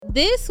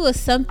this was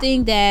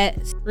something that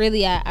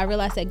really I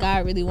realized that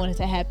God really wanted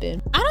to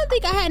happen. I don't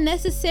think I had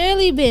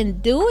necessarily been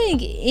doing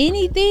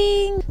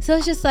anything, so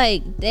it's just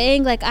like,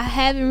 dang, like I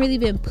haven't really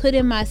been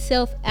putting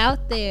myself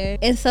out there.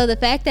 And so the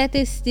fact that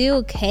this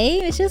still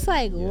came, it's just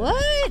like,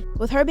 what?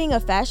 With her being a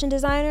fashion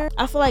designer,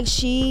 I feel like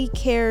she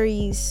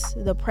carries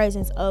the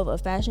presence of a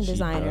fashion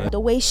designer.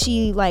 The way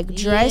she like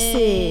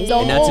dresses, Yeah.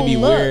 And not to be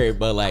weird,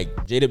 but like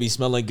Jayda be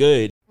smelling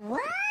good.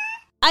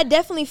 I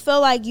definitely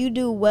feel like you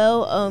do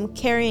well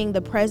carrying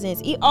the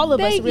presence. All of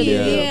us really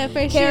do. Yeah,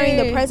 for carrying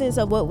sure. the presence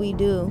of what we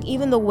do.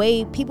 Even the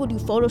way people do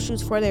photo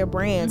shoots for their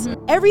brands.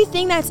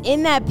 Everything that's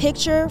in that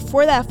picture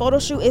for that photo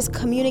shoot is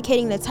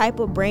communicating the type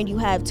of brand you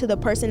have to the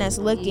person that's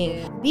looking.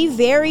 Yeah. Be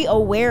very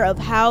aware of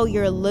how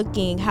you're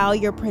looking, how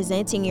you're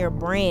presenting your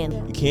brand.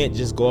 You can't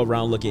just go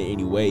around looking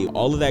any way.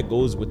 All of that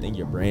goes within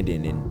your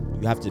branding,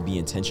 and you have to be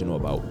intentional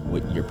about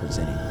what you're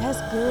presenting.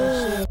 That's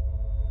good.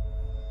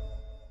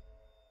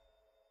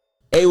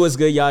 Hey, what's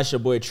good, y'all? It's your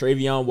boy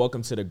Travion.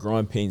 Welcome to the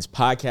Growing Painz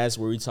podcast,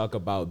 where we talk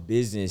about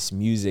business,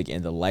 music,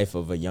 and the life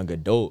of a young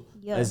adult.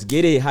 Yeah. Let's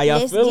get it. How y'all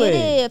Let's feeling?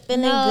 get it.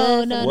 Feeling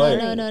good.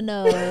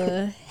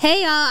 No.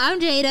 Hey y'all, I'm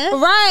Jayda.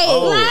 Right.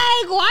 Oh.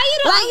 Like, why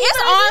you Like, it's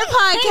our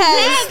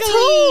podcast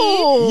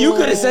too. You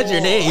could have said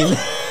your name.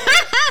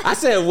 I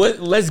said, "What?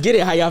 Let's get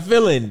it. How y'all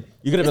feeling?"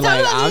 You could have been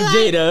like, "I'm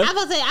Jayda." I'm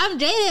about to say, I'm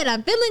Jayda and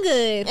I'm feeling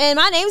good. And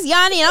my name's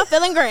Yanni and I'm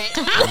feeling great.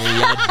 I mean,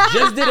 y'all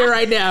just did it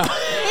right now.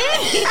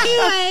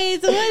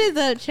 Anyways, what is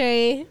up,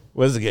 Trey?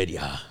 What's good,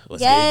 y'all?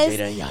 What's Yes. good,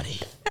 Jayda and Yanni?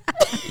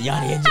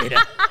 Yanni and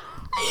Jayda.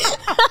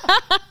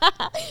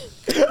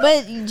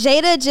 But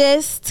Jayda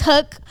just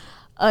took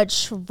a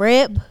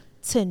trip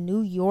to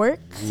New York.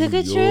 Took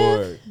a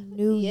trip?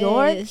 New Yes.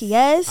 York,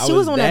 yes. I She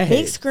was on a that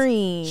big hyped.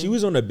 screen. She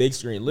was on the big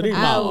screen. Literally,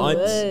 my I aunts.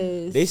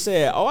 was. They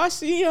said, "Oh, I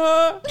see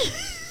her.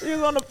 She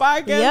was on the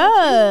podcast."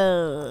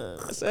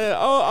 Yeah. I said,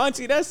 "Oh,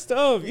 auntie, that's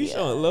tough. You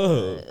showing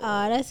love."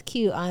 Oh, that's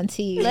cute,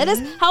 auntie. Let us.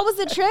 How was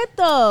the trip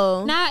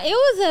though? Nah, it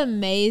was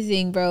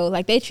amazing, bro.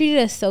 Like, they treated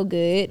us so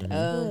good.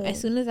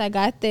 As soon as I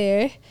got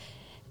there,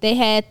 they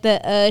had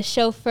the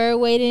chauffeur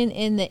waiting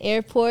in the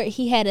airport.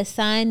 He had a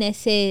sign that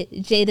said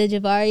Jayda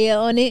Javaria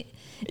on it.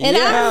 And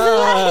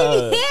I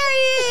was like,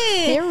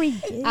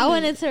 Period. I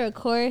wanted to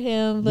record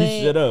him, but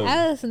should've.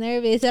 I was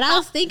nervous. And I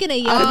was thinking of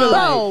y'all. I'd have been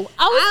like- Bro,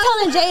 I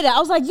was telling Jayda, I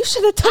was like, you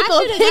should have took I a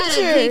should have got a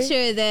picture.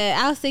 picture of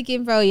that. I was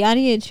thinking, bro,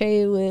 Yanni and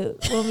Trey would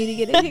want me to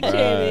get a picture of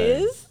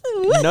this.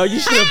 No, you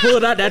should have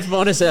pulled out that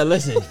phone and said,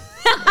 "Listen,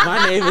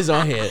 my name is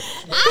on here."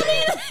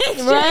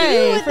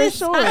 Right, for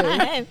sure.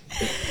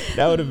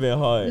 That would have been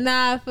hard.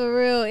 Nah, for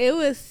real. It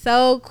was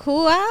so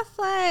cool. I was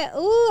like,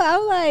 ooh,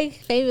 I'm like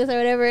famous or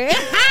whatever.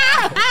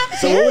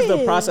 So what was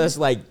the process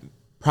like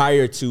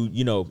prior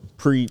to,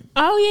 pre?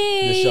 Oh The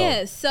yeah, show.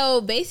 yeah.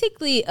 So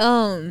basically,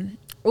 all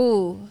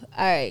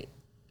right.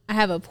 I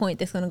have a point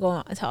that's gonna go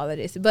on to all of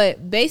this.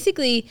 But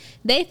basically,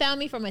 they found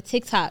me from a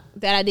TikTok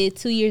that I did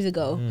 2 years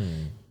ago.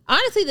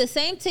 Honestly, the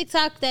same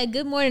TikTok that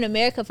Good Morning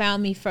America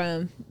found me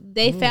from,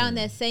 they found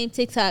that same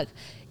TikTok.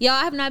 Y'all,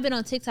 I have not been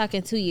on TikTok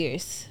in 2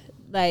 years.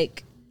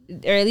 Like,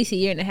 or at least a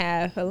year and a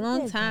half, a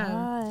long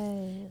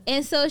time.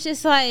 And so it's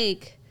just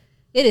like,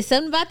 it is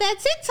something about that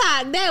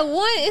TikTok. That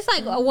one, it's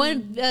like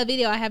one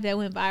video I have that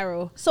went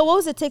viral. So what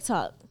was the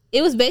TikTok?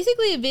 It was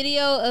basically a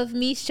video of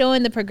me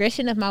showing the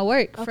progression of my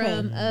work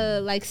from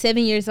like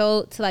 7 years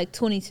old to like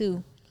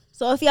 22.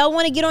 So if y'all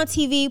want to get on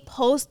TV,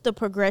 post the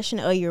progression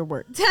of your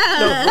work.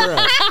 No, for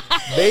real.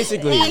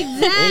 Basically,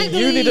 and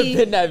you need to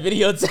pin that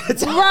video to the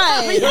top.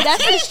 Right,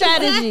 that's the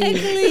strategy.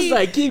 It's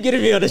like, keep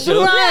getting me on the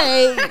show.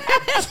 Right.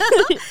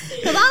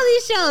 Because all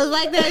these shows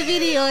like that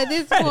video at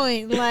this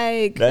point,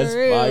 like, That's for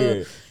real.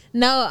 fire.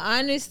 No,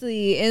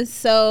 honestly. And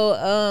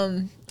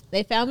so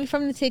they found me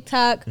from the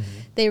TikTok.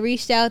 They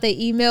reached out, they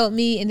emailed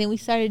me, and then we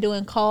started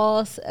doing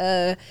calls.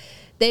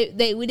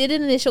 We did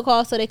an initial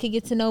call so they could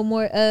get to know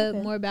more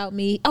about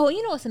me. Oh,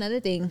 you know what's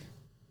another thing?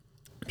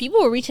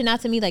 People were reaching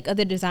out to me, like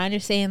other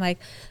designers, saying like,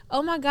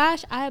 "Oh my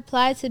gosh, I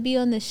applied to be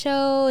on the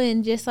show,"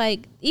 and just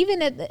like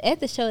even at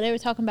the show, they were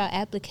talking about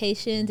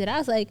applications, and I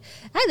was like,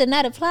 "I did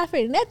not apply for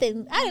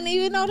nothing. I didn't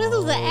even know this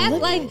was an app.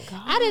 Like,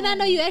 I did not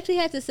know you actually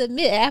had to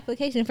submit an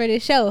application for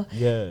this show."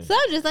 Yeah. So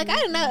I'm just like, I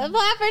did not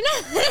apply for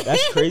nothing.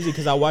 That's crazy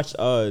because I watched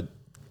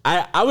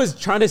I was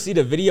trying to see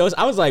the videos.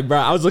 I was like, bro,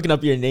 I was looking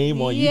up your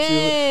name on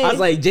YouTube. I was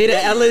like,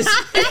 Jayda Ellis,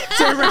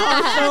 turn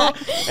around show.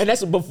 And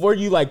that's before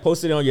you like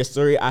posted it on your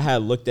story. I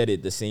had looked at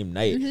it the same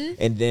night.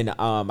 And then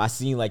I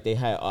seen like they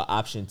had an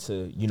option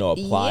to,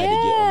 apply to get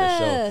on the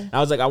show. And I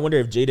was like, I wonder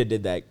if Jayda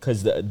did that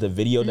because the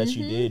video that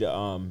you did,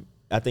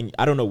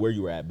 I don't know where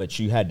you were at, but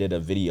you did a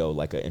video,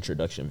 like an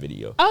introduction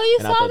video. Oh,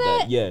 you and saw I thought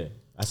that? Yeah.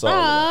 I saw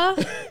all of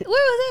that. Where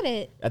was that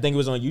at? I think it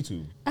was on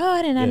YouTube. Oh,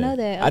 I did not Yeah. know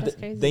that. Oh, I that's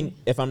crazy. think,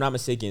 if I'm not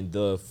mistaken,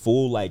 the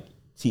full like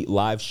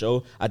live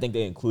show. I think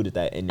they included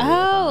that in there.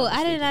 Oh,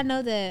 I did not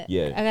know that.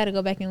 Yeah. I gotta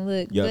go back and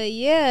look. Yep. But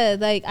yeah,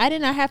 like I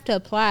did not have to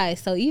apply.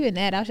 So even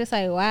that, I was just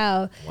like,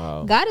 wow.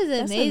 God is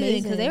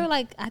amazing. Because they were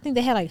like, I think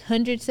they had like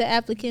hundreds of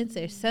applicants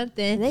or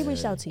something. And they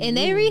reached out to you. And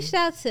they reached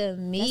out to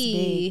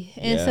me.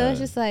 And so it's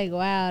just like,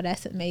 wow,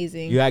 that's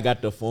amazing. You had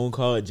got the phone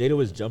call. Jada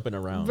was jumping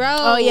around. Bro.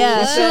 Oh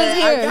yeah, she was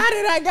here.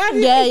 I got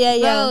it. Yeah.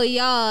 Bro,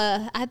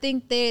 y'all, I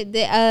think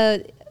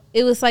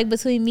it was like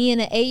between me and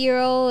an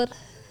 8-year-old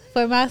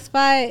for my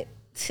spot.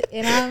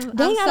 And I'm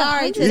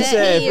sorry to You that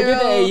said,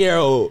 forget the 8-year-old.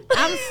 8-year-old.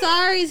 I'm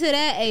sorry to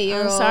that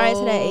 8-year-old. I'm sorry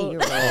to that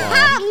 8-year-old.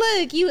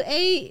 Look, you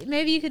 8.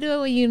 Maybe you could do it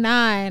when you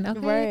 9. Okay.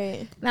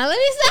 Right. Now let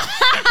me stop.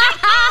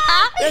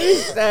 Let me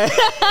stop.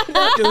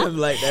 Don't do him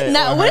like that.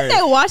 Now, what if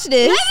they watch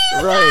this?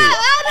 Right.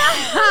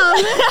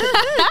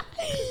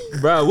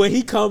 Bro, when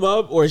he come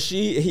up or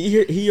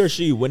he or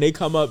she, when they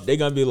come up, they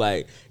gonna be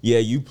like, yeah,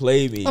 you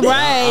played me.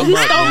 Right. He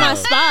stole my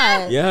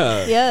spot.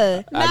 Yeah.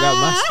 Yeah. I got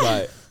my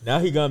spot. Now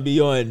he gonna be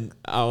on,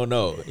 I don't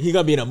know. He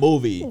gonna be in a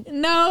movie.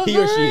 No, he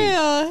for or she.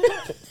 real.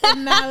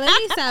 Nah, let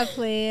me stop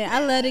playing. I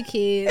love the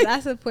kids. I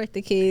support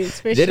the kids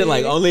for Did sure. it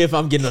like only if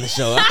I'm getting on the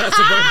show. Only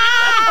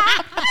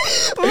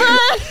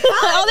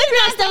if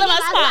you're not stealing my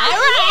spot.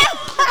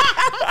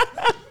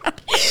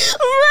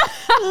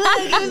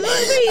 Look,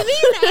 if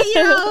it's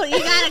 8-year-old, you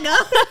gotta go.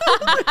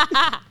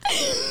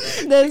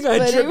 That's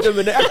I tripped him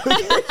in the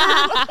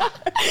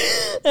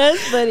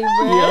That's funny,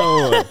 bro.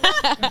 Yo.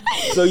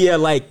 So yeah,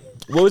 like,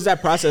 what was that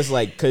process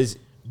like? Because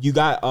you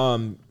got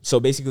so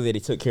basically they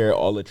took care of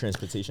all the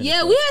transportation.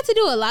 Yeah, we had to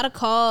do a lot of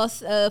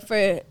calls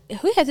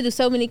we had to do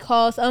so many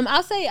calls.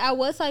 I'll say I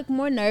was like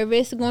more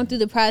nervous going through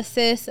the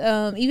process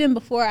even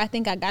before I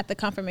think I got the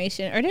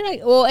confirmation. Or did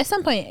I? Well, at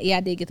some point, yeah,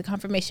 I did get the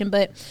confirmation,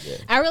 but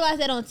I realized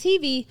that on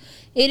TV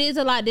it is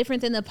a lot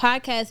different than the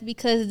podcast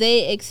because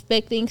they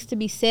expect things to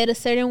be said a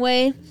certain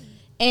way.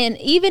 And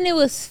even it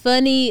was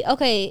funny.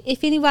 Okay,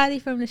 if anybody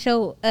from the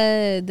show,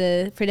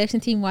 the production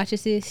team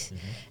watches this,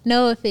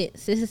 no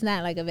offense, this is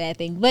not like a bad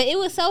thing. But it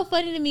was so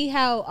funny to me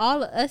how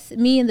all of us,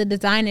 me and the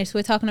designers,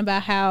 were talking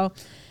about how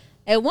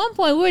at one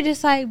point we were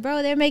just like,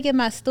 bro, they're making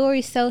my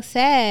story so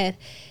sad.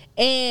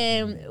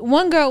 And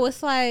one girl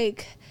was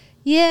like,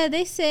 yeah,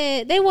 they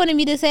said they wanted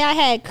me to say I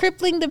had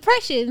crippling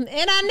depression,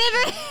 and I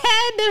never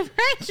had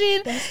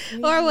depression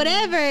or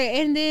whatever.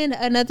 And then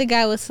another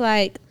guy was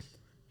like,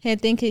 I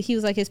think he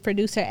was like his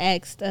producer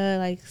asked,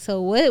 like,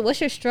 so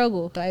what's your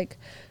struggle? Like,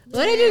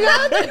 what did you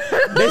go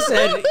through? They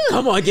said,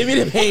 come on, give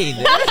me the pain.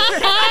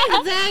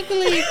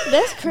 Exactly.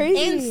 That's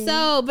crazy. And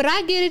so, but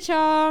I get it,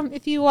 y'all.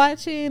 If you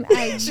watching,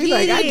 I She's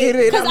like, I get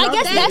it. Because I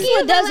guess that's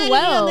what does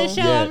well. On the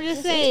show, Yeah. I'm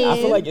just saying. I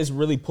feel like it's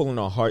really pulling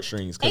on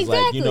heartstrings. Because,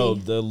 like, you know,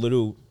 the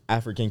little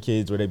African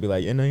kids where they be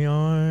like, in the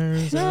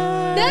arms.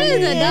 That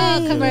is a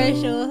dog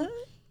commercial.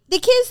 The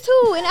kids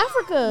too in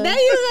Africa. They use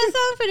that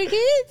song for the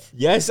kids?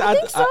 Yes, I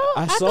think so.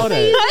 I I saw thought that.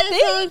 they use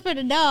that song for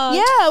the dogs.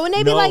 Yeah, when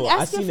they be like I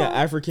asking seen for the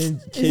African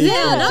kids.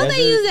 Yeah, in the don't they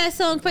desert. use that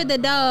song for the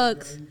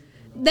dogs?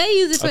 They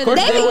use it for Of the course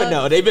dogs. they would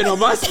know. They've been on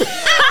my side.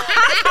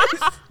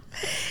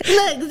 Look,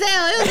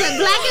 Zell, it was a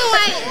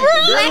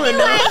black and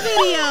white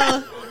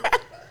video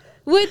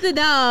with the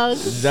dogs.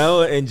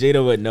 Zell and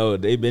Jada would know.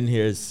 They've been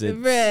here since.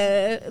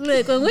 Bruh,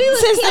 look, when we was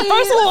since kids, the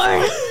first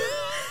war.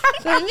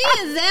 when me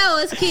and Zell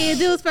was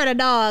kids, it was for the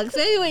dogs.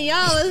 Maybe when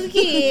y'all was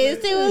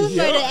kids, it was for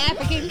the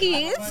African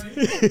kids.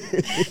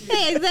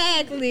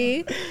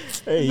 Exactly.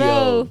 Hey, Bro,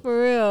 yo.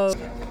 for real.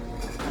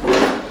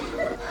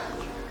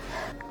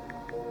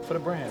 For the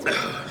brand. Man,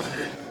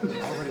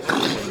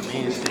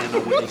 stand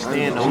on what they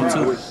stand on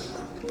too.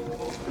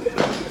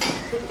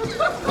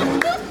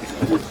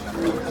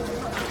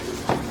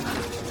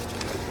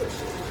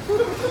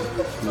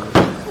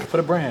 For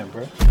the brand,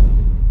 bro.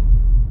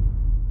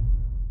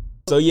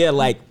 So yeah,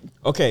 like,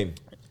 okay,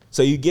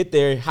 so you get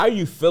there. How are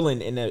you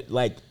feeling in the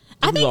like?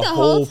 I through think the the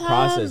whole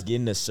process, time-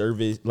 getting the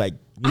service, like, you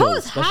I know,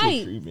 was special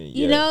hyped. treatment.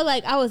 You know,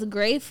 like I was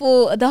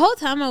grateful. The whole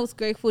time I was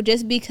grateful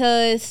just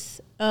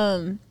because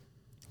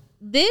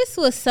this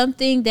was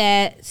something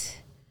that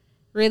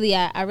really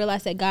I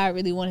realized that God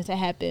really wanted to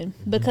happen.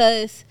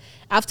 Because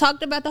I've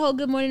talked about the whole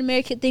Good Morning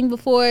America thing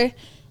before.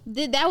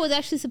 That was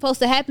actually supposed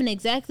to happen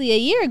exactly a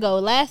year ago,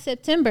 last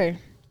September.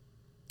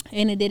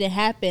 And it didn't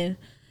happen.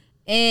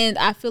 And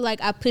I feel like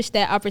I pushed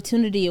that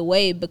opportunity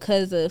away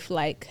because of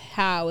like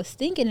how I was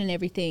thinking and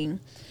everything.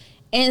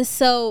 And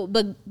so,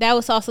 but that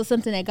was also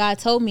something that God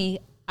told me.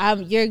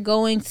 You're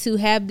going to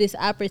have this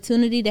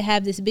opportunity to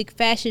have this big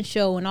fashion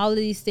show and all of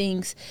these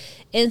things.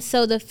 And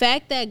so the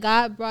fact that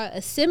God brought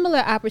a similar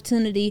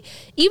opportunity,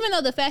 even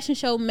though the fashion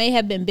show may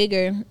have been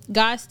bigger,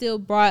 God still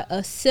brought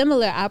a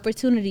similar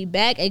opportunity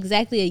back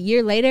exactly a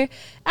year later.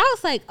 I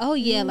was like, oh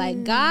yeah,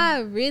 like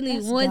God really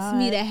wants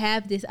me to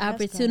have this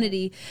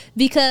opportunity,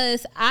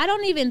 because I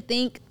don't even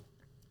think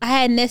I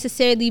had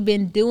necessarily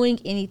been doing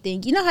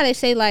anything. You know how they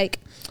say like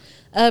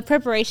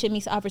preparation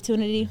meets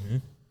opportunity? Mm-hmm.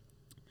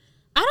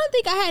 I don't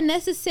think I had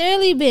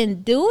necessarily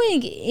been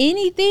doing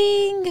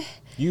anything.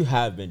 You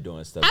have been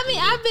doing stuff. I mean,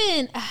 I've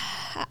been.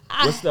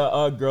 What's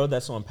the girl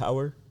that's on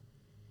Power?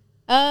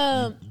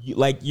 You've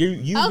been doing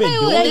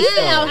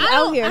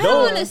out here. I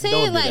don't want to say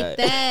don't it do like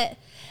that.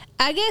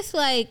 I guess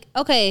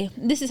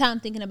this is how I'm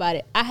thinking about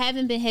it. I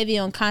haven't been heavy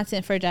on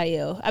content for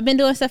Jayda. I've been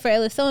doing stuff for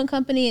Ellis Sewing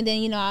Company, and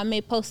then I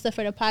may post stuff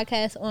for the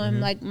podcast on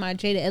like my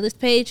Jayda Ellis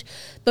page.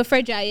 But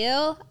for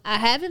Jayda, I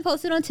haven't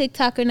posted on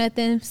TikTok or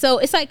nothing. So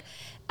it's like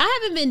I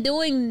haven't been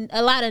doing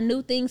a lot of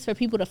new things for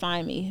people to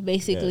find me,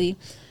 basically. Yeah.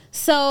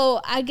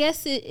 So I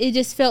guess it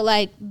just felt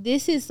like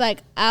this is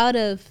like out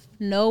of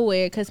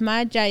nowhere because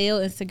my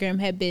Jayda Instagram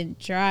had been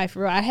dry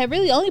for real. I had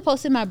really only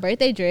posted my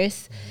birthday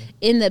dress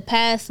in the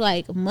past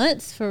like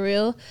months for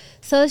real.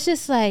 So it's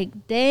just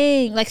like,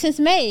 dang, like since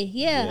May,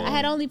 I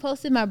had only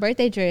posted my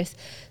birthday dress.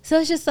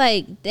 So it's just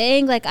like,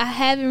 dang, like I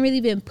haven't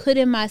really been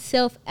putting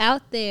myself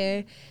out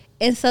there.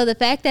 And so the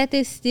fact that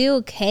this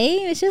still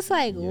came, it's just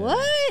like,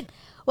 what?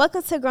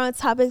 Welcome to Growing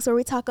Topics, where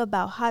we talk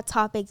about hot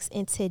topics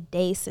in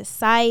today's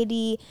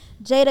society.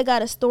 Jayda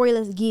got a story.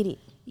 Let's get it.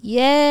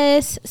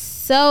 Yes.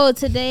 So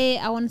today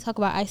I want to talk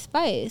about Ice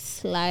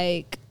Spice.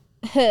 Like,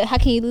 how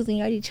can you lose when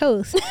you already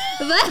chose?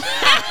 Let's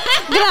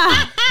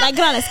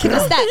keep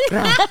it stacked.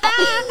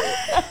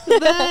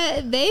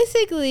 But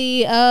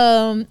basically,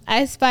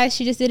 Ice Spice,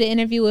 she just did an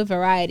interview with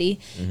Variety,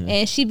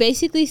 and she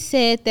basically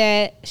said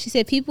that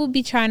people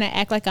be trying to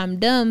act like I'm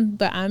dumb,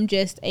 but I'm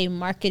just a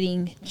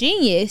marketing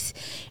genius.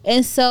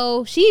 And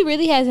so she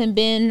really hasn't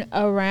been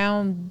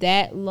around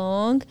that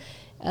long.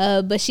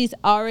 But she's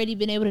already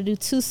been able to do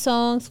 2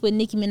 songs with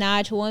Nicki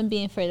Minaj, one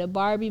being for the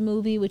Barbie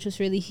movie, which was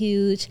really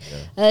huge.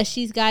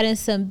 She's gotten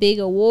some big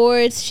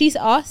awards. She's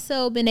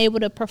also been able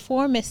to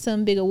perform at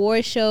some big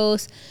award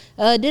shows.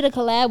 Did a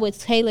collab with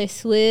Taylor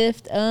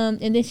Swift. And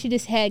then she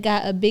just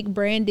got a big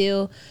brand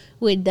deal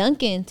with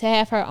Dunkin' to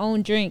have her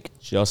own drink.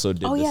 She also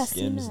did the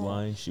Skims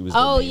line. She was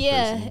the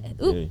main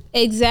person.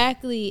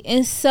 Exactly.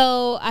 And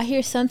so I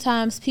hear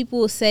sometimes people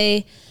will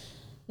say,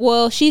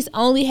 well, she's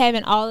only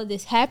having all of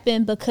this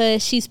happen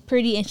because she's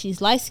pretty and she's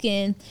light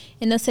skinned.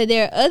 And they'll say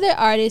there are other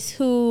artists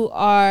who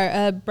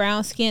are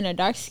brown skin or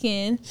dark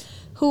skin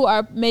who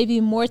are maybe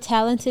more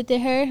talented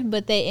than her,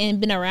 and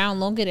been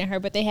around longer than her,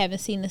 but they haven't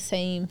seen the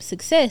same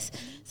success.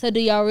 So do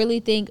y'all really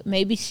think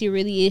maybe she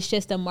really is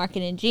just a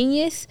marketing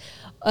genius?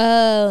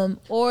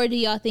 Or do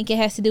y'all think it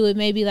has to do with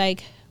maybe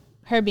like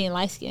her being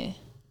light skinned?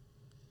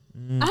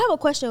 I have a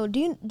question. Do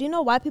you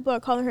know why people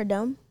are calling her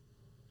dumb?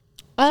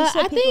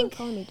 I think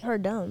her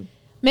dumb.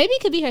 Maybe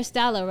it could be her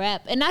style of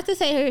rap. And not to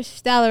say her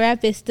style of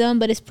rap is dumb,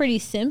 but it's pretty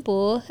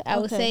simple, I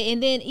would say.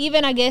 And then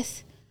even, I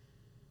guess,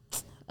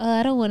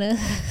 I don't want to.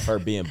 Her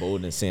being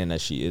bold and saying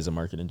that she is a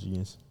marketing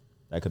genius.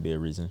 That could be a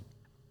reason.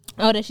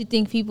 Oh, that she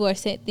think people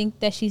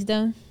think that she's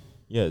dumb?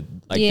 Yeah,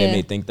 they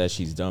may think that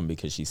she's dumb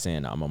because she's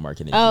saying I'm a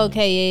marketing genius.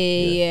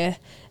 Okay, yeah.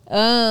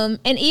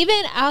 And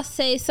even I'll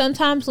say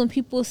sometimes when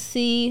people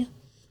see,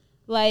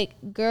 like,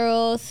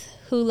 girls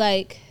who,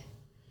 like,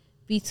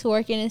 be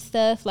twerking and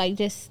stuff, like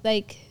just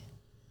like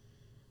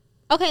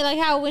like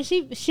how when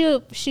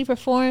she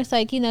performs,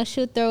 like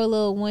she'll throw a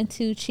little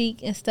 1-2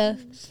 cheek and stuff,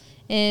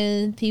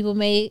 and people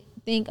may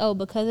think, oh,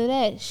 because of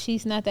that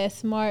she's not that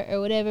smart or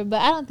whatever,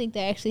 but I don't think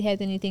that actually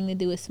has anything to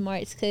do with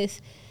smarts,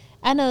 because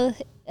I know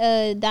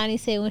Donnie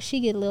said when she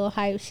get a little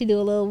hype she do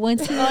a little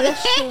 1-2. Oh,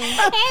 that's true.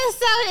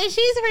 and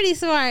she's pretty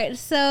smart,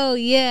 so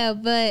yeah,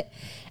 but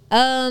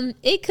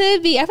it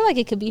could be. I feel like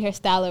it could be her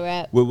style of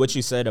rap. With what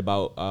you said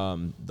about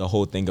the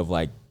whole thing of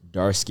like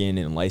dark skin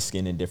and light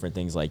skin and different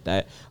things like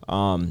that,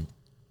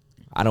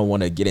 I don't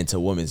want to get into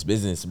women's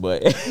business,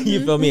 but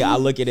you feel me? I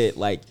look at it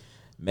like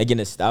Megan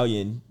Thee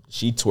Stallion.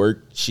 She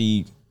twerked.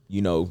 She,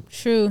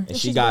 true, and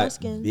she got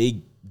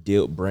big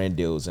brand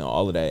deals and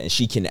all of that, and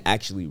she can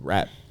actually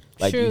rap.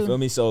 Like, true. You feel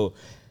me? So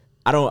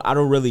I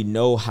don't really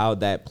know how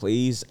that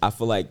plays. I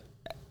feel like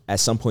at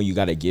some point you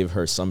got to give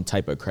her some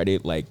type of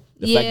credit, like.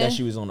 The fact that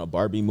she was on a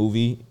Barbie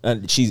movie,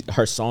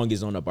 her song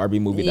is on a Barbie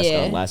movie that's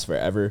gonna last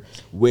forever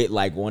with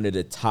like one of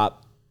the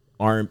top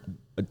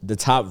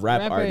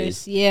rap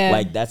artists. Yeah,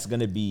 like that's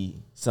gonna be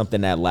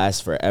something that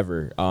lasts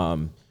forever.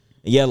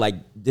 Like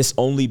this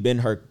only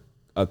been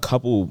a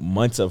couple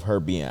months of her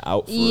being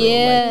out for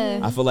real.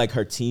 Like, I feel like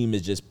her team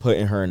is just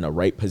putting her in the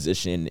right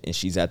position and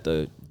she's at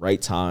the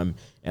right time.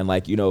 And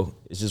like,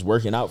 it's just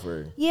working out for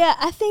her. Yeah,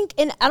 I think,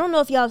 and I don't know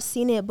if y'all have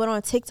seen it, but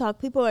on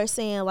TikTok, people are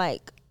saying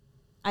like,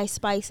 Ice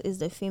Spice is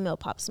the female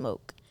Pop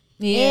Smoke.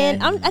 Yeah.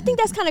 And I think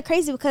that's kind of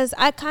crazy because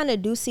I kind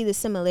of do see the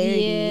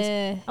similarities.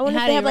 Yeah. I wonder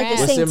if they have like the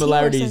same team or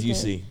similarities you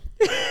see?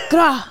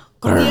 Yeah.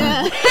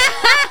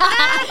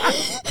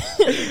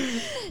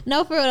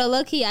 No, for real,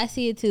 low key, I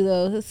see it too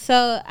though.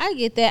 So I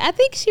get that. I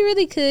think she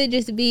really could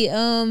just be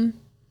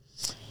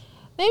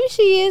maybe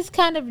she is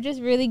kind of just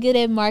really good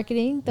at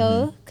marketing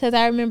though, because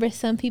I remember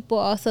some people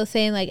also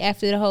saying like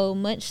after the whole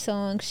Munch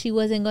song she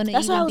wasn't going to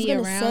even be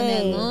around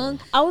that long.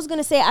 I was going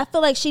to say I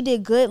feel like she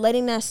did good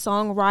letting that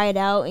song ride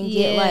out and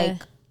get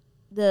like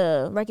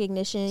the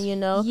recognition, you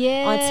know,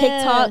 Yeah. on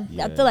TikTok.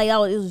 Yeah. I feel like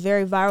it was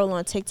very viral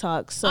on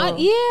TikTok. So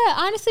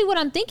Honestly, what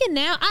I'm thinking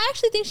now, I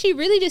actually think she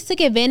really just took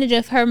advantage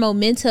of her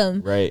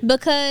momentum. Right.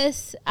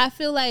 Because I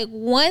feel like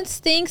once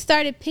things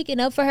started picking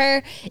up for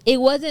her,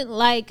 it wasn't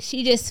like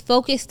she just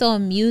focused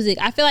on music.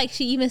 I feel like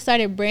she even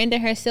started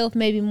branding herself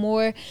maybe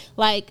more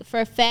like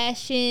for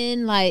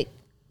fashion, like.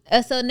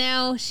 So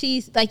now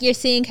she's like, you're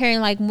seeing her in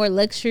like more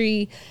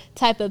luxury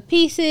type of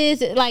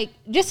pieces, like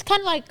just kind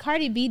of like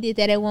Cardi B did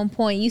that at one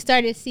point. You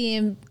started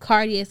seeing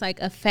Cardi as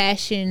like a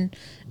fashion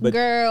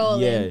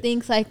girl and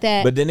things like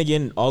that. But then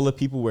again, all the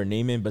people we're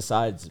naming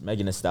besides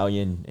Megan Thee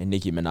Stallion and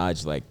Nicki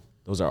Minaj, like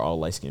those are all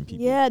light skinned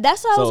people. yeah,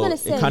 that's what I was gonna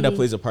say. It kind of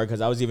plays a part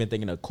because I was even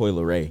thinking of Coi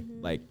Leray.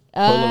 Like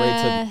Coi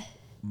Leray took.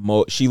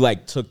 She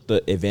like took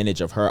the advantage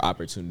of her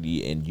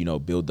opportunity and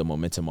build the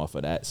momentum off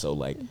of that. So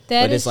like,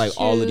 That but it's is like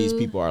all of these true.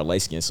 people are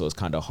light skinned, so it's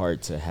kind of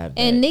hard to have.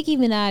 And that. Nicki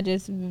Minaj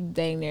is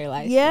dang near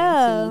like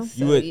Yeah. too,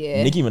 You would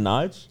yeah. Nicki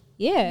Minaj?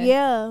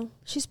 Yeah,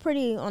 she's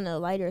pretty on the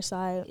lighter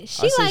side. She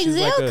say like she's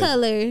Zell like a-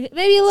 color,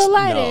 maybe a little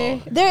lighter.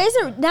 No. There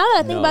isn't, now that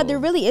I think about it, there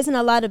No. really isn't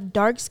a lot of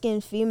dark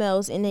skinned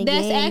females in the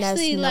That's game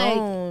actually that's like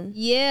known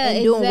yeah, and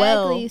exactly. doing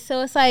well. So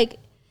it's like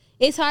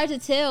it's hard to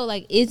tell.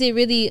 Like, is it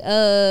really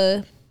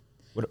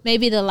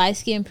maybe the light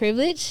skin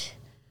privilege?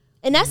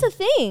 And that's the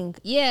thing.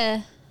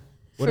 Yeah.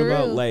 What for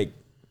about real. like?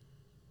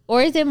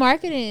 Or is it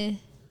marketing?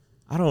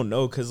 I don't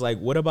know, cause like,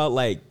 what about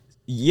like?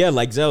 Yeah,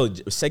 like Zell,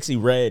 Sexy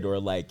Red, or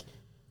like,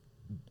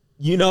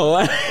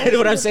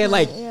 what I'm saying?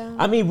 Like,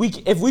 I mean,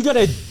 if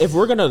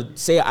we're gonna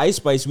say Ice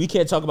Spice, we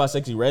can't talk about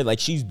Sexy Red. Like,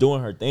 she's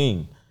doing her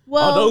thing.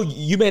 Well, Although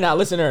you may not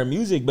listen to her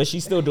music, but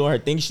she's still doing her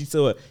thing. She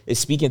still is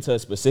speaking to a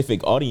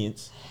specific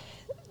audience.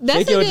 That's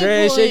Shake a your good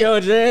dress, point. shake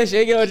your dress,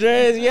 shake your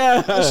dress.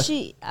 Yeah.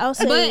 I'll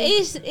say,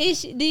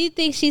 But do you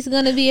think she's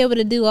gonna be able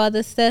to do all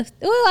the stuff?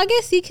 Well, I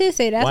guess you could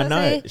say that. Why That's what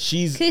I'm not?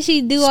 saying. Could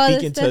she do all the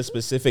speaking to a stuff?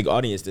 specific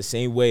audience the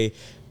same way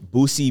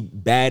Boosie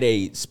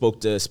Badass spoke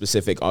to a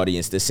specific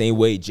audience, the same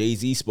way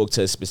Jay-Z spoke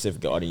to a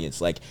specific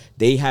audience. Like,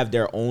 they have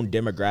their own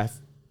demographic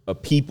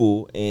of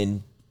people,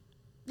 and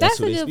that's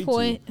a who they good speak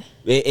point.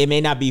 to. It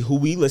may not be who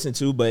we listen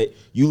to, but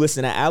you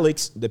listen to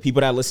Alex, the people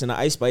that listen to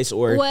Ice Spice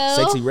or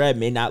Sexy Red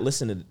may not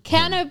listen to him.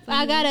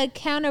 I got a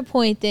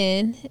counterpoint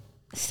then.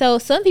 So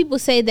some people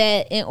say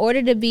that in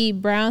order to be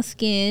brown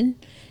skin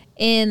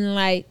and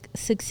like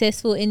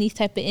successful in these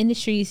type of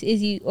industries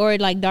or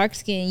like dark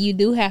skin, you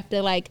do have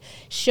to like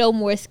show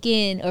more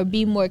skin or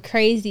be more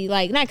crazy,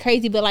 like not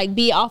crazy but like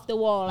be off the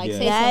wall, like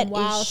say That some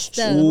wild is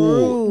stuff.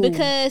 true.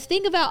 Because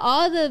think about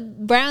all the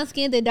brown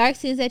skin, the dark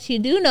skins that you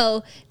do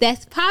know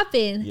that's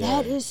popping.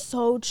 that is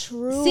so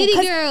true. City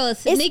 'Cause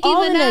Girls, it's Nicki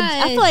all in Minaj.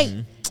 I feel like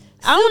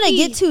I don't want to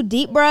get too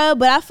deep, bro,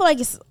 but I feel like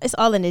it's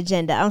all an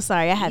agenda. I'm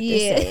sorry, I have to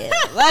say it.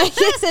 Like,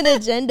 it's an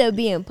agenda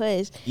being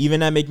pushed.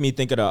 Even that make me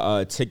think of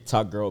the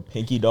TikTok girl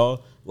Pinky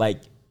Doll.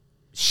 Like,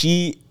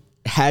 she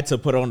had to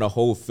put on the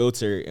whole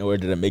filter in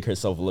order to make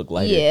herself look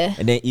lighter. Yeah.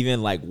 And then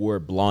even like wore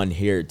blonde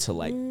hair to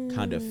like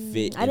kind of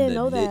fit I in didn't the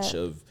know niche that.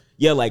 of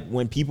like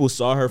when people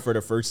saw her for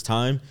the first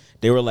time,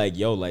 they were like,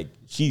 yo, like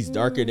she's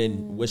darker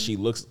than what she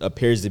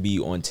appears to be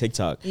on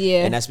TikTok.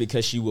 Yeah. And that's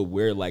because she would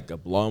wear like a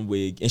blonde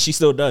wig, and she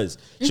still does.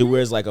 She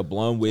wears like a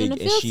blonde wig, And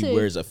a and she filter.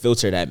 wears a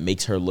filter that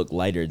makes her look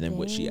lighter than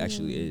what she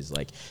actually is.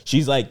 Like,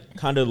 she's like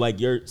kind of like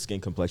your skin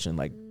complexion,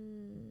 like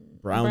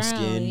brown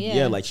skin. yeah.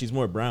 Yeah, like she's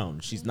more brown.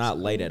 She's not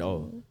light at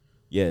all.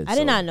 Yeah. I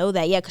did not know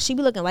that. Yeah, because she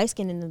be looking light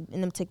skinned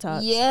in them TikToks.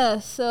 Yeah,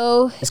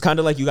 so It's kind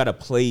of like you got to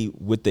play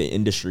with the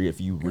industry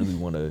if you really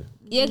want to.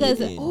 yeah,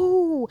 because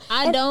Ooh,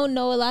 I don't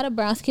know a lot of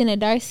brown skin or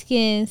dark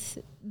skins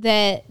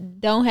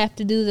that don't have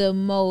to do the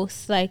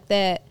most like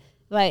that,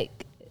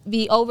 like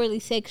be overly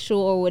sexual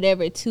or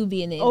whatever to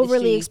be in the overly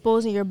industry.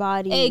 exposing your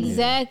body.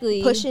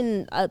 Exactly.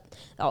 Pushing,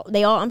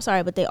 they all, I'm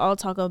sorry, but they all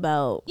talk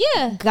about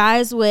Yeah.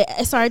 guys with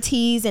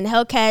SRTs and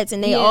Hellcats,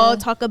 and they Yeah. all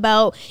talk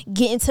about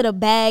getting to the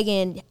bag,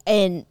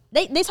 and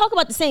they talk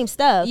about the same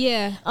stuff.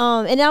 Yeah.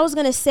 And I was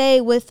gonna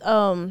say with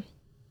I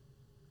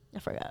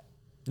forgot.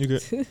 You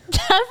good?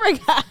 I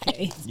forgot.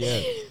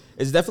 Yeah.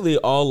 It's definitely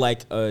all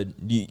like. Do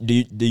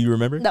you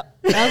remember? No.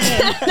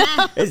 Okay.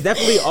 It's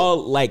definitely all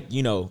like,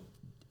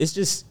 it's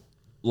just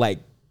like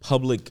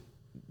public,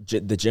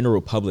 the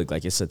general public,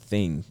 like it's a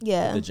thing.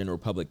 Yeah. The general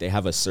public, they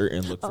have a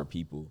certain look for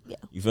people. Yeah.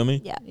 You feel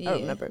me? Yeah, Yeah. I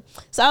remember.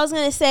 So I was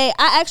gonna say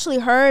I actually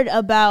heard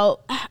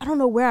about, I don't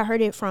know where I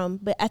heard it from,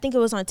 but I think it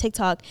was on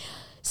TikTok.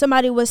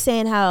 Somebody was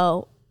saying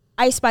how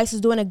Ice Spice is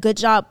doing a good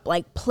job,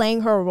 like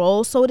playing her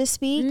role, so to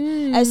speak,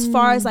 as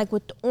far as like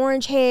with the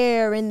orange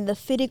hair and the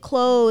fitted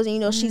clothes,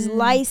 and she's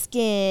light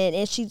skinned,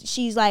 and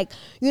she's like,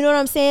 you know what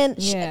I'm saying?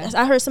 Yeah.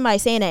 I heard somebody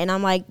saying that, and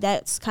I'm like,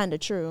 that's kind of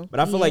true.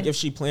 But I feel like if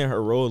she playing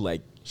her role,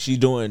 like she's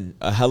doing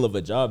a hell of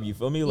a job. You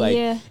feel me? Like,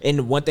 Yeah.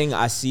 and one thing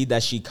I see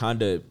that she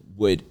kind of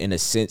would, in a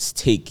sense,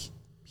 take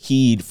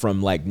heed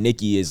from like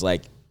Nicki is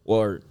like,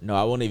 or no,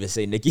 I won't even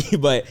say Nicki,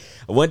 but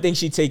one thing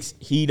she takes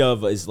heed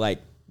of is like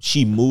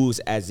she moves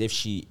as if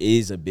she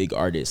is a big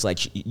artist.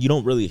 Like you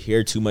don't really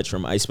hear too much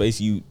from Ice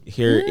Spice. You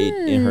hear it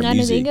in her I didn't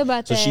music. think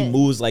about so that. she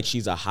moves like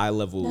she's a high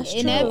level That's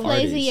And that true. plays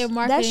artist. in your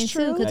marketing That's too,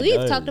 true. because That we've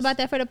does. talked about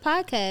that for the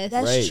podcast.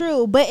 That's Right.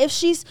 true. But if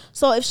she's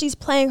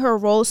playing her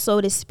role,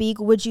 so to speak,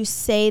 would you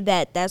say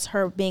that that's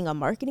her being a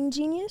marketing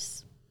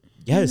genius?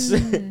 Yes.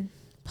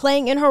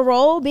 Playing in her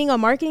role, being a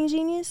marketing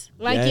genius?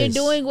 Like Yes.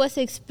 you're doing what's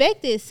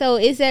expected. So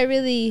is that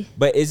really?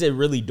 But is it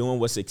really doing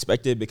what's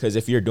expected? Because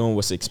if you're doing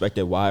what's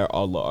expected, why are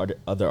all the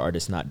other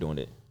artists not doing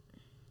it?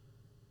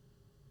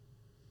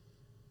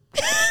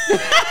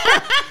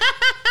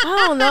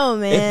 I don't know,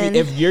 man.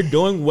 If you're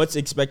doing what's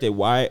expected,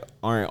 why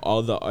aren't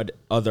all the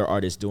other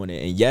artists doing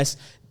it? And yes,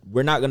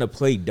 we're not gonna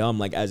play dumb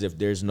like as if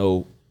there's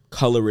no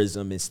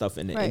colorism and stuff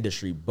in the Right.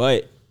 industry,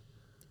 but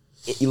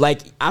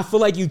like I feel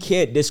like you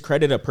can't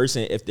discredit a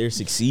person if they're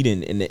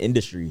succeeding in the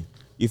industry.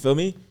 You feel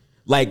me?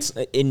 Like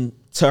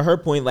to her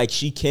point, like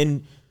she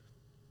can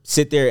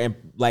sit there and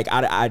like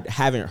I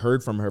haven't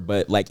heard from her,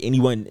 but like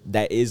anyone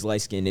that is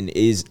light skinned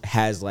and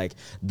has like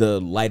the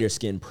lighter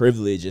skin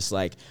privilege, it's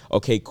like,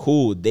 okay,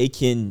 cool, they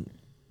can,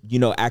 you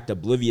know, act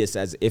oblivious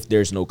as if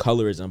there's no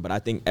colorism. But I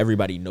think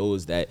everybody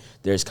knows that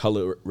there's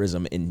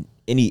colorism in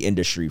any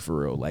industry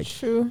for real. Like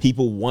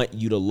people want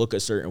you to look a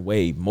certain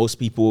way. Most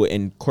people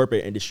in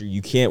corporate industry,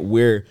 you can't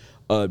wear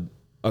a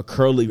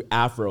curly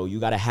afro. You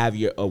got to have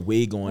a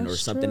wig on or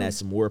something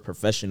that's more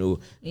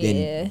professional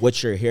than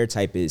what your hair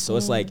type is. So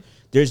it's like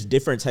there's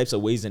different types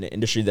of ways in the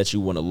industry that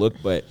you want to look,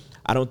 but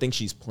I don't think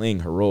she's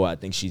playing her role. I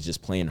think she's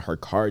just playing her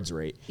cards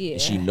right. Yeah.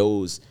 And she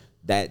knows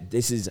that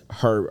this is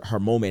her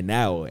moment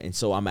now, and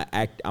so I'm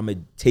gonna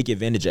take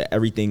advantage of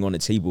everything on the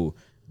table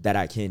that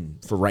I can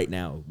for right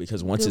now,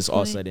 because once it's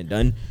all said and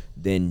done,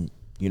 then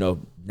you know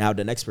now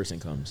the next person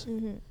comes.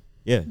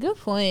 Yeah. Good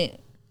point.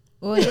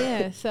 Well,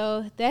 yeah.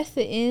 So that's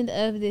the end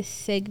of this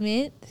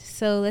segment.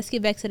 So let's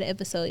get back to the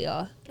episode,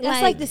 y'all.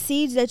 That's like the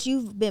seeds that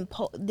you've been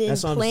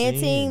That's what I'm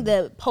planting, saying.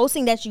 the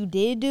posting that you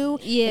did do.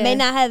 Yeah. It may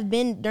not have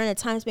been during the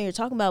time span you're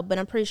talking about, but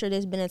I'm pretty sure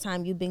there's been a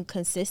time you've been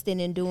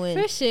consistent in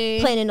doing, For sure.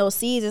 planting those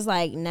seeds. It's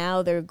like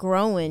now they're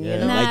growing, you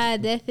know? Nah,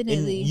 Like,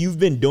 definitely. And you've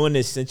been doing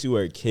this since you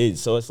were a kid,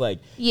 so it's like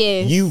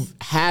Yes. you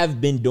have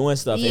been doing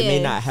stuff. It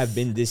may not Yes. have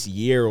been this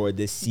year or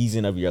this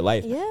season of your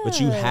life, but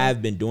you Yeah.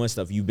 have been doing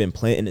stuff. You've been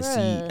planting a seed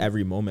Bruh.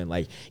 every moment.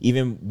 Like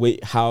even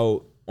with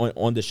how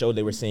on the show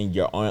they were saying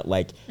your aunt,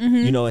 like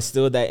you know,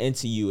 instilled that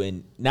into you,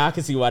 and now I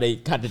can see why they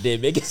kind of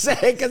did make it sad,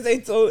 because they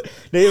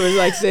was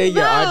like saying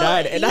your aunt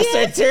died, and I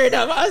started tearing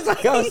up. I was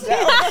like, oh, Look, they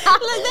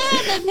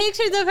had the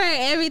pictures of her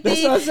and everything.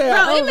 That's what I'm saying.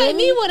 Bro, Oh, it made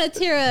me want to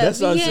tear up.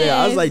 that's what I'm saying.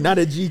 I was like, not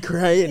a G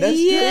crying. That's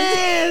crazy.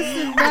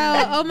 yes,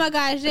 bro. Oh my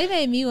gosh, they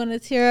made me want to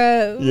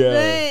tear up.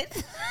 Yeah.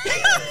 But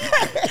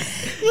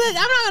look, I'm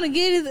not gonna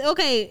get it.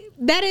 Okay,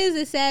 that is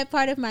the sad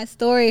part of my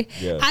story.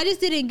 Yeah. I just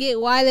didn't get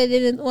why they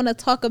didn't want to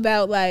talk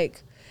about,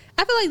 like,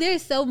 I feel like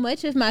there's so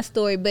much of my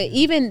story, but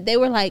even they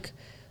were like,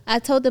 I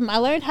told them I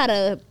learned how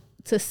to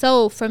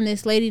sew from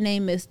this lady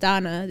named Miss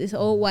Donna, this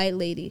old white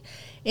lady.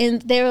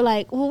 And they were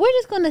like, well, we're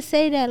just going to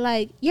say that,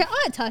 like, your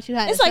aunt taught you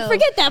how to It's like, sew.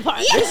 forget that part.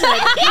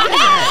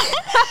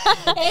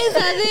 And so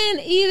then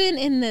even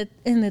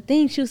in the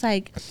thing, she was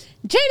like,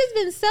 Jayda's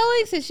been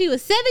sewing since she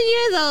was 7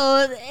 years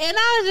old. And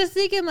I was just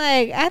thinking,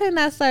 like, I did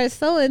not start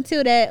sewing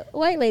until that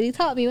white lady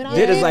taught me when I was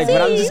Jada's like,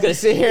 but I'm 15. just gonna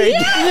sit here and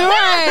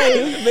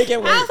Right. make it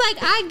work. I was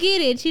like, I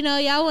get it. You know,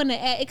 y'all want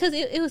to add, because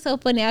it was so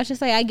funny. I was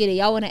just like, I get it.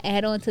 Y'all want to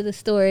add on to the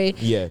story.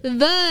 Yeah.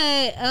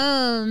 But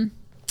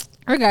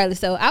regardless,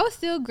 though, I was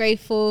still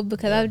grateful,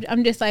 because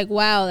I'm just like,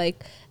 wow,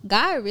 like,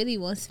 God really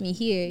wants me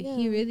here. Yeah.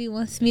 He really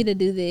wants me to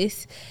do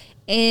this.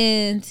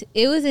 And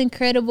it was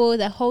incredible.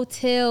 The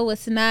hotel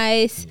was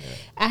nice. Yeah.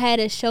 I had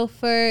a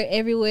chauffeur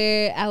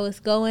everywhere I was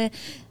going.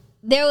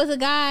 There was a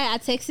guy, I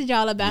texted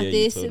y'all about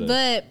this,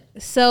 but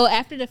so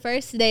after the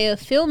first day of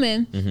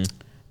filming,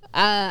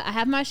 I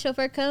have my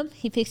chauffeur come.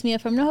 He picks me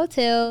up from the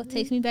hotel,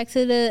 takes me back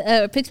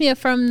to picks me up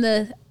from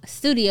the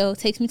studio,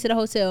 takes me to the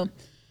hotel.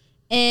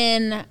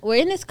 And we're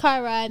in this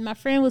car ride. My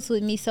friend was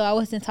with me, so I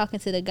wasn't talking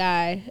to the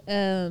guy.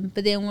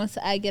 But then once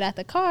I get out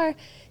the car,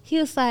 he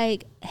was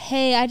like,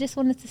 hey, I just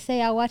wanted to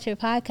say I watch your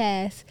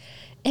podcast.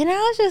 And I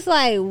was just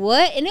like,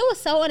 what? And it was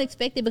so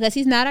unexpected, because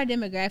he's not our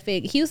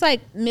demographic. He was like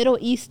Middle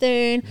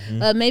Eastern,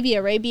 maybe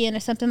Arabian or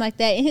something like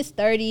that, in his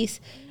 30s.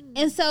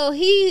 And so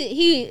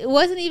he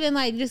wasn't even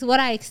like just what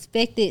I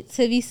expected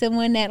to be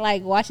someone that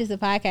like watches the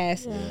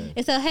podcast. Yeah.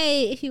 And so,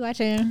 hey, if you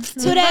watching, to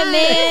that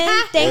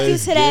man, thank you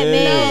to that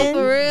man. No,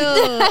 for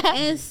real.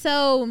 And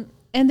so,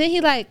 and then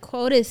he like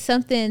quoted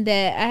something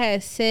that I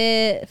had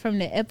said from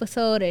the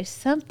episode or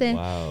something.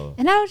 Wow.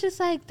 And I was just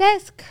like,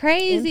 that's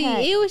crazy.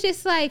 Impact. It was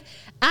just like,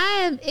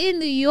 I am in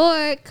New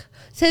York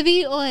to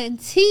be on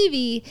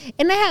TV,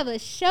 and I have a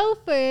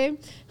chauffeur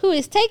who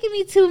is taking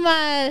me to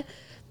my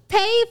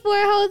paid for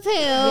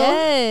hotel.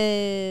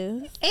 Yes.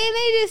 And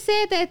they just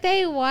said that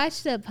they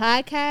watched the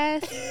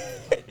podcast.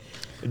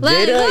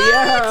 Jayda,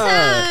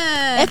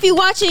 yeah. If you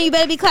watching, you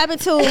better be clapping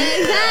too.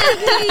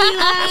 Exactly.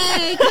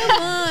 Like, come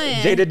on.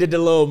 Jayda did the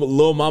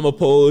little mama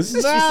pose.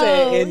 She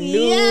said, in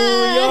New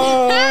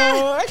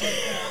York.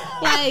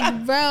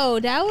 Like, bro,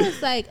 that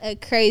was like a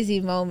crazy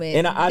moment.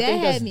 And I that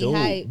think that's had me dope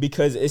hyped.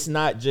 because it's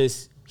not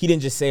just, he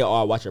didn't just say, oh,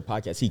 I watch your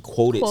podcast. He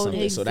quoted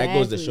something. So that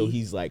goes to show Exactly.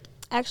 he's like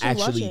Actually took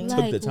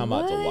watching. the time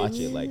out to watch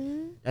it. Like,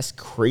 that's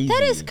crazy.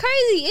 That is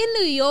crazy in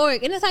New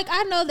York. And it's like,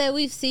 I know that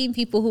we've seen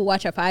people who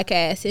watch our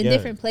podcast in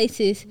different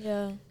places.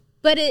 Yeah.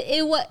 But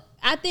it was,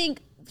 I think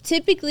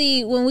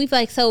typically when we've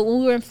like, so when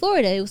we were in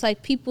Florida, it was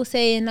like people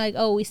saying like,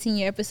 oh, we seen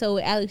your episode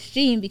with Alex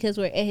Jean because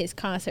we're at his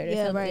concert or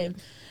something. Right.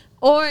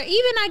 Or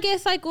even I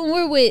guess like when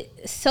we're with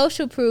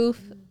Social Proof,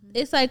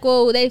 it's like,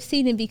 well, they've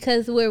seen it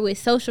because we're with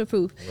Social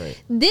Proof.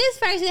 Right. This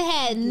person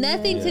had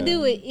nothing to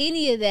do with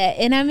any of that.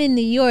 And I'm in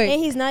New York.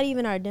 And he's not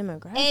even our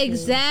demographic.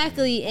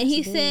 Exactly. And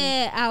he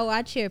said, I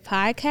watch your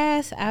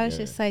podcast. I was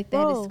just like,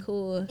 that is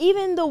cool.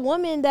 Even the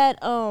woman that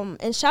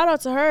and shout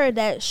out to her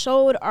that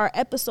showed our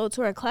episode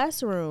to her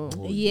classroom.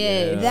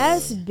 Yeah.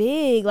 That's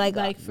big. Like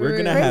for We're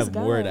gonna real. have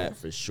Praise more of God. that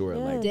for sure.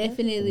 Yeah. Like,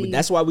 Definitely.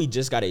 that's why we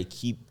just gotta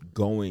keep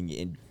going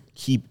and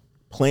keep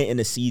planting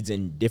the seeds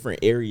in different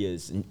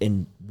areas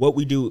and what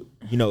we do,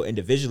 you know,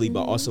 individually,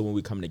 but also when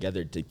we come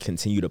together to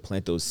continue to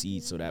plant those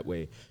seeds. So that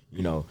way,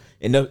 you know,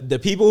 and the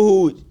people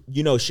who,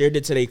 you know, shared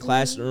it to their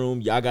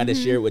classroom, y'all got to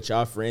share it with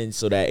y'all friends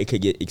so that it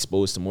could get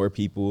exposed to more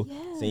people.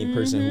 Same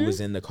person who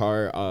was in the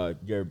car,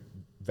 your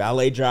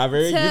valet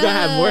driver, you gonna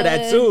have more of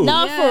that too.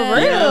 No, Yeah. for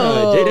real.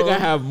 Yeah, Jayda gonna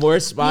have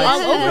more spots. All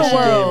over the She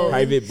getting world.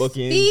 private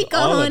bookings. Speak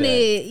all of on that.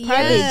 it.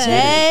 Private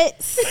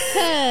jets.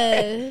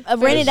 Yeah.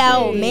 Rented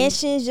out sure.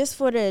 mansions just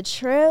for the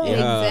trip. Yeah.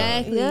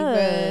 Exactly, Yeah.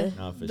 bruh.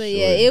 Nah, for But sure.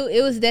 yeah,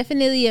 it was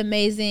definitely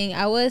amazing.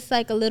 I was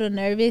like a little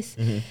nervous,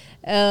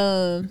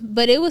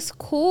 but it was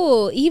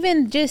cool.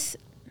 Even just,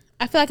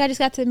 I feel like I just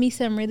got to meet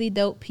some really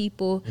dope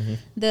people.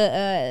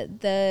 The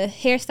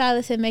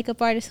hairstylist and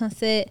makeup artist on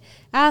set,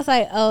 I was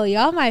like, oh,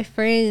 y'all my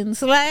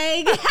friends.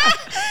 Like,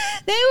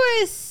 they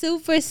were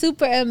super,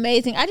 super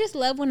amazing. I just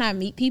love when I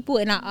meet people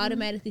and I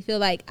automatically feel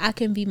like I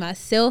can be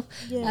myself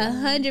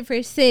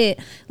 100%.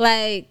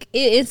 Like,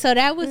 and so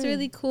that was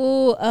really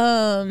cool.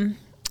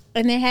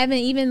 And they haven't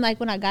even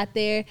like when I got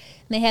there,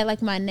 they had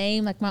like my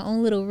name, like my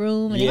own little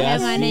room, and they Yeah,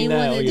 had I my seen name that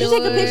on the on door. your Did you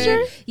take a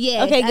picture?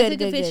 Yeah, Okay, I good, took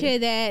good, a picture good.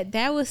 of that.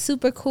 That was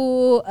super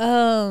cool.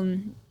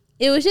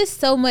 It was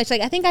just so much.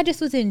 Like I think I just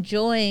was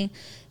enjoying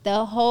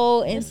the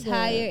whole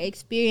entire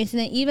experience, and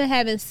then even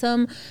having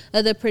some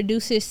of the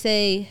producers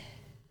say,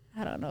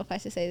 I don't know if I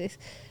should say this.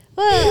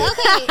 Well,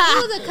 okay,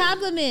 it was a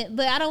compliment,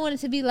 but I don't want it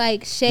to be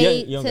like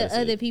shade you don't gotta to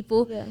say other it.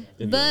 people. Yeah. If you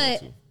don't But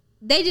want to.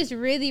 they just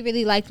really,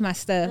 really liked my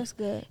stuff. That's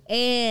good.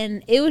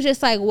 And it was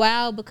just like,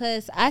 wow,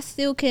 because I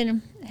still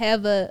can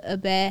have a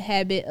bad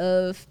habit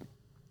of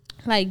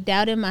like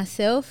doubting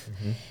myself.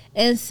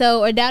 And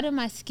so, or doubting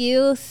my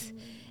skills.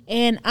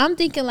 And I'm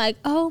thinking like,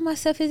 oh, my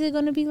stuff isn't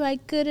going to be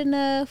like good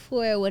enough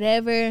or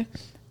whatever.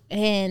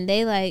 And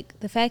they like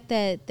the fact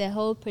that the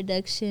whole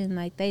production,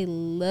 like they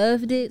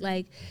loved it.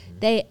 Like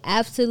they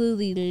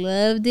absolutely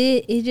loved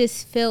it. It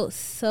just felt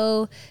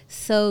so,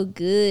 so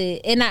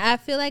good. And I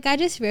feel like I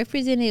just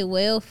represented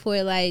well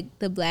for like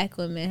the black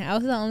women. I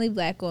was the only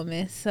black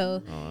woman.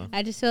 So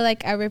I just feel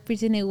like I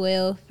represented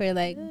well for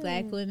like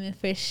black women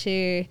for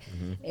sure.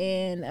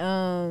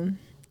 And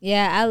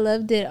yeah, I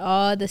loved it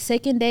all. The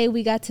second day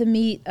we got to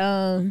meet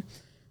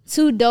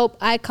two dope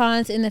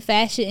icons in the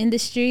fashion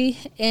industry,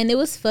 and it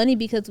was funny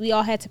because we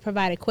all had to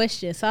provide a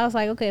question. So I was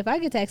like, okay, if I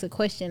get to ask a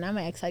question, I'm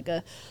gonna ask like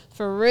a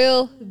for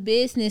real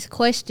business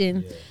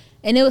question.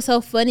 And it was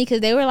so funny because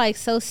they were like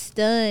so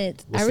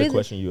stunned. What's the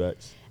question you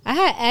asked? I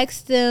had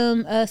asked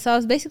them, so I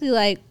was basically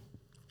like,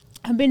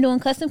 I've been doing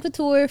custom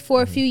couture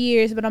for a few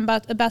years, but I'm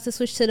about to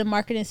switch to the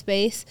marketing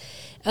space,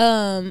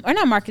 or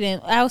not marketing.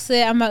 I would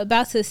say I'm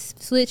about to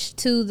switch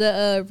to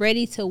the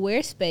ready to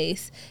wear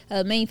space,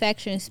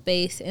 manufacturing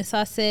space. And so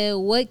I said,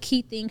 what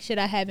key things should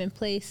I have in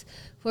place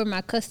for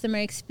my customer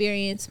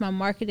experience, my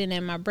marketing,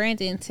 and my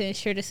branding to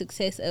ensure the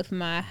success of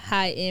my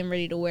high end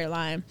ready to wear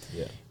line?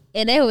 Yeah.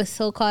 And they were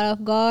so caught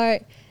off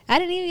guard. I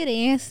didn't even get an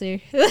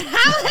answer. I was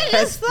That's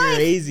just like,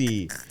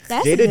 crazy.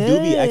 That's Jayda do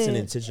be good. asking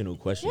intentional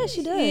questions. Yeah,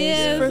 she does.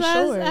 yeah, for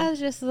so sure. I was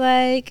just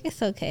like,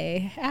 it's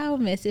okay. I'll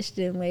message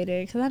them later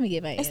because I'm gonna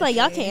get my. It's like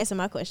y'all can't answer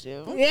my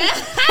question. Yeah.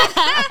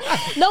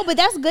 No, but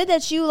that's good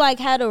that you like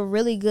had a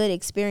really good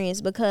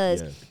experience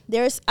because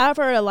I've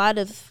heard a lot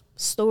of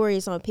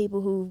stories on people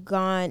who've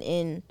gone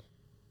in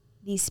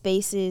these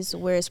spaces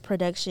where it's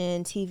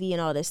production, TV, and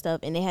all this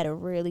stuff, and they had a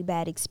really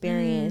bad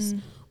experience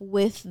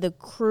with the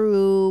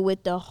crew,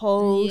 with the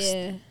host,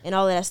 and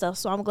all of that stuff.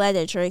 So I'm glad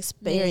that your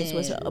experience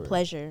was a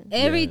pleasure.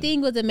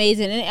 Everything was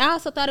amazing. And I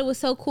also thought it was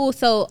so cool.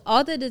 So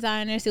all the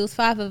designers, it was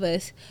 5 of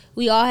us,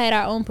 we all had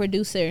our own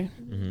producer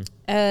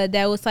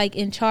that was like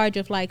in charge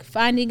of like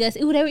finding us.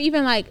 They were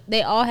even like,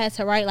 they all had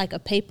to write like a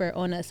paper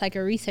on us, like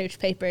a research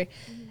paper.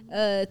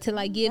 To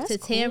like give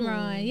That's to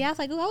Tamron. Yeah, I was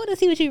like, I want to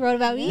see what you wrote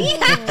about me.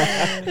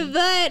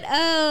 But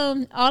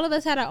all of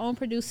us had our own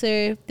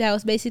producer that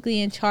was basically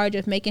in charge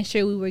of making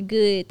sure we were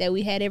good, that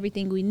we had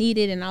everything we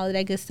needed and all of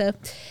that good stuff.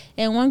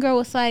 And one girl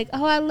was like,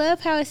 oh, I love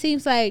how it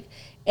seems like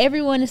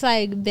everyone is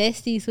like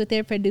besties with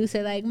their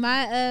producer. Like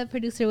my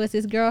producer was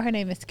this girl, her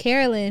name is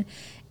Carolyn.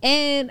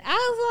 And I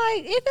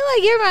was like, I feel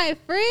like you're my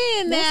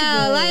friend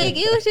now. Like,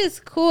 it was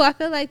just cool. I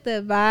feel like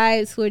the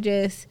vibes were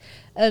just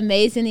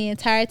amazing the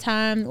entire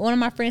time. One of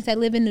my friends that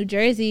live in New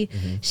Jersey,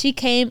 she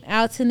came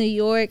out to New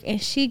York and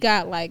she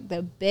got like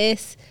the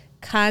best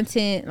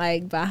content,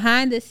 like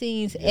behind the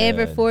scenes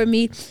ever for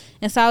me.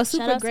 And so I was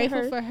super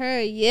grateful for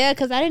her. Yeah,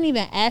 because I didn't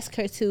even ask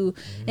her to.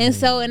 And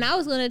I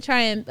was going to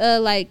try and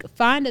like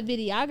find a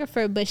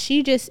videographer, but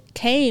she just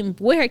came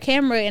with her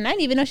camera and I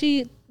didn't even know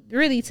she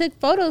really took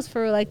photos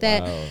for her like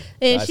that. Wow.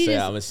 And I she said,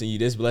 just, I'm gonna send you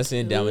this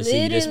blessing, then I'm gonna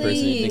send you this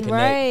person to connect.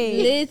 Right.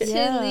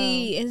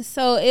 Literally. And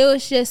so it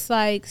was just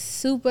like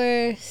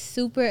super,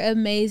 super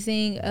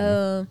amazing.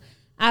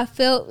 I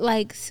felt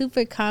like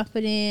super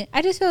confident.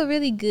 I just felt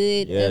really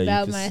good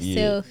about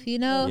myself, you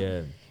know?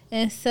 Yeah.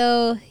 And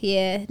so,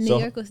 New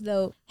York was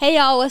dope. Hey,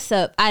 y'all, what's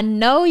up? I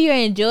know you're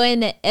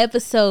enjoying the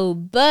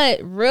episode, but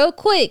real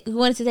quick, we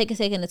wanted to take a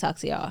second to talk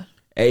to y'all.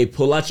 Hey,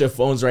 pull out your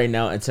phones right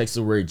now and text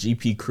the word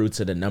GP Crew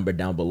to the number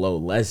down below.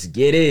 Let's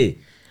get it.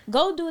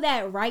 Go do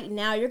that right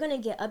now. You're going to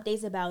get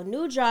updates about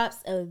new drops,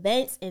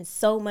 events, and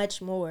so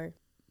much more.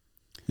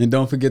 And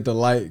don't forget to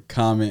like,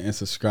 comment, and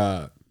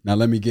subscribe. Now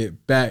let me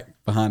get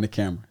back behind the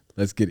camera.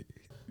 Let's get it.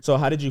 So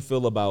how did you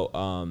feel about,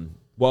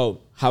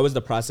 how was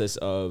the process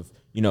of,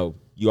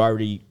 you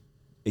already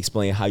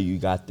explained how you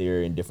got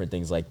there and different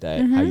things like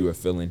that, how you were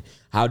feeling.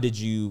 How did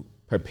you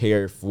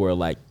prepare for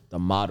like the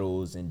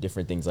models and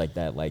different things like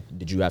that? Like,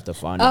 did you have to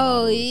find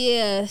models?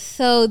 Yeah.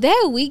 So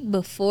that week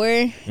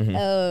before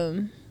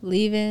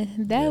leaving,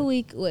 that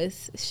week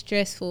was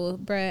stressful,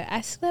 bruh.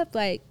 I slept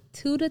like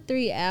 2 to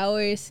 3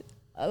 hours,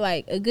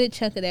 like a good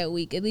chunk of that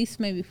week, at least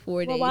maybe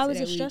 4 days. Well, why was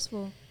it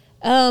stressful?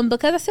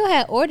 Because I still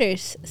had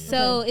orders.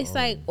 So it's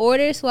like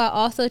orders while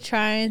also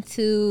trying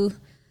to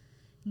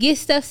get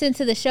stuff sent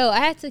to the show. I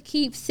had to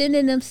keep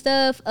sending them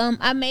stuff.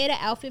 I made an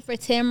outfit for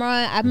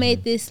Tamron. I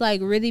made this like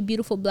really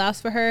beautiful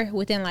blouse for her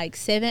within like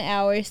 7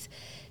 hours.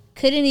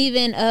 Couldn't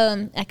even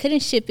I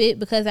couldn't ship it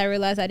because I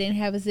realized I didn't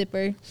have a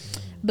zipper.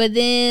 But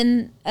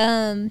then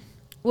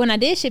when I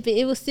did ship it,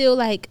 it was still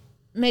like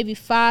maybe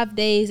 5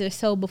 days or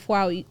so before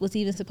I was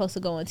even supposed to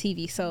go on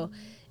TV. So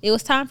it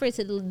was time for it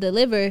to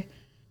deliver,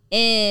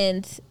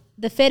 and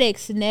the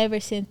FedEx never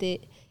sent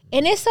it.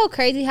 And it's so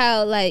crazy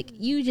how, like,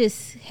 you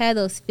just had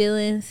those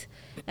feelings.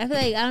 I feel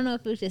like, I don't know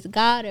if it was just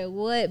God or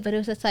what, but it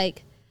was just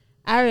like,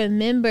 I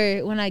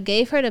remember when I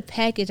gave her the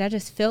package, I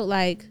just felt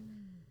like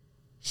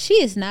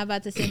she is not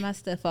about to send my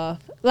stuff off.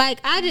 Like,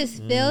 I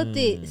just felt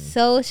it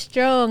so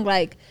strong.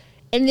 Like,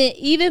 and then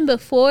even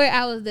before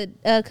I was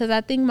because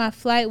I think my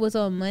flight was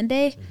on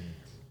Monday,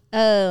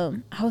 I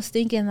was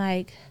thinking,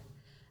 like,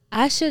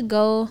 I should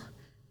go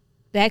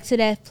back to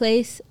that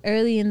place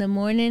early in the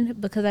morning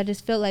because I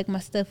just felt like my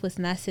stuff was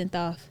not sent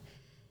off.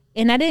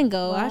 And I didn't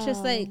go. Wow. I was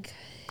just like,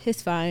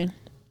 it's fine.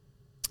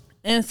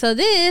 And so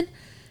then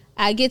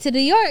I get to New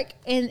York,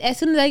 and as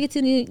soon as I get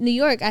to New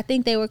York, I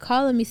think they were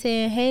calling me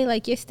saying, hey,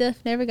 like, your stuff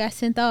never got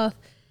sent off.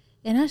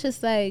 And I was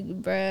just like,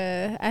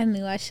 bruh, I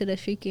knew I should have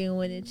freaking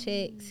went and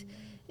checked.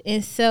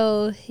 And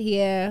so,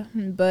 yeah,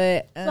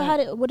 but...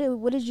 so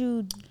what did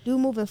you do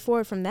moving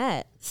forward from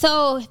that?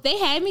 So they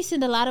had me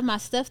send a lot of my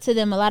stuff to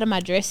them, a lot of my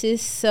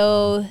dresses.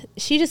 So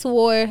she just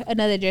wore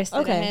another dress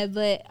that I had.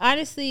 But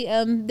honestly,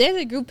 there's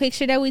a group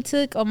picture that we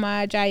took on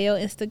my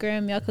Jayda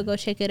Instagram. Y'all could go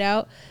check it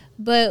out.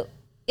 But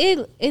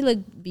it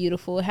looked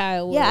beautiful how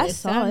it was. Yeah, I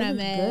saw it. I'm not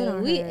mad. Good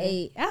on we her.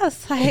 ate. I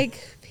was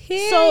like,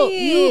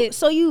 period.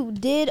 So you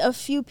did a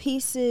few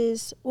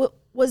pieces. What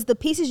was the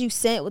pieces you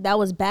sent that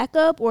was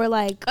backup or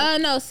like?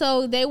 No.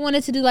 So they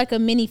wanted to do like a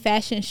mini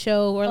fashion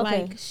show or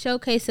like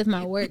showcase of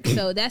my work.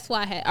 So that's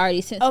why I had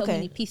already sent so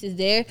many pieces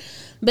there.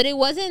 But it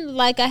wasn't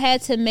like I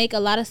had to make a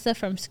lot of stuff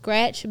from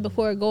scratch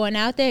before going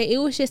out there. It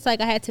was just like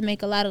I had to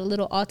make a lot of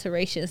little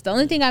alterations. The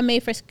only thing I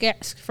made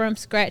from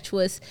scratch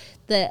was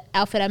the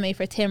outfit I made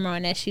for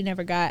Tamron that she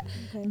never got.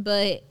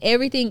 But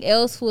everything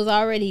else was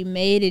already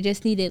made. It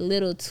just needed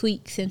little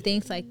tweaks and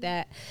things like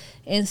that.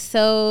 And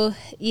so,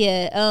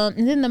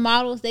 and then the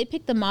models, they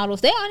picked the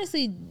models. They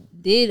honestly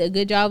did a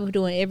good job of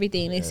doing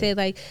everything. They said,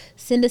 like,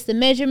 send us the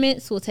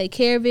measurements. We'll take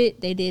care of it.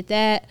 They did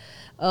that.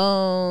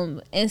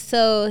 And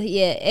so,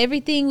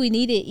 everything we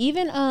needed.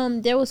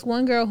 Even there was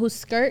one girl whose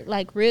skirt,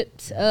 like,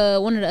 ripped.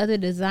 One of the other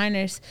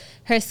designers,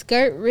 her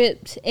skirt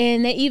ripped.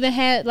 And they even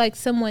had, like,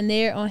 someone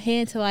there on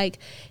hand to, like,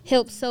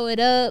 help sew it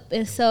up.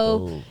 And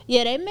so,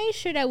 they made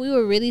sure that we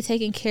were really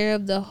taken care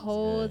of the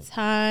whole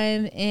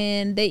time.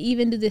 And they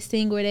even do this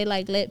thing where they,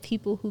 like, let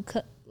people who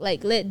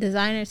let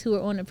designers who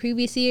were on the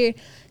previous year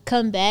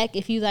come back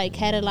if you like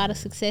had a lot of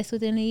success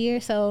within a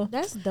year. So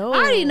that's dope. I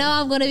already know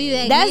I'm gonna be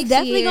back. That's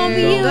definitely gonna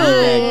be you.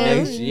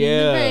 Next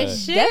year. For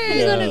sure.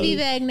 Definitely gonna be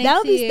back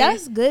next year.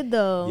 That's good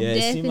though. Yeah,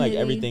 it seemed like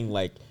everything,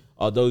 like,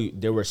 although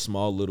there were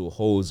small little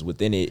holes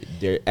within it,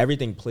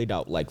 everything played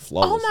out like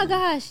flawlessly. Oh my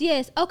gosh,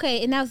 yes.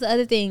 Okay, and that was the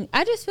other thing.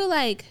 I just feel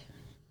like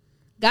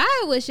God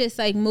was just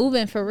like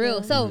moving for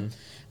real. So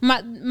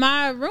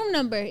my room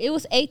number, it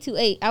was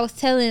 828. I was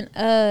telling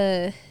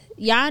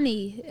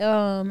Yanni,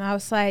 I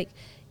was like,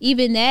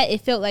 even that,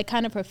 it felt like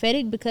kind of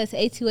prophetic because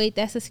 828,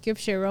 that's a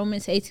scripture,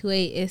 Romans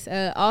 828, is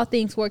all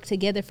things work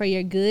together for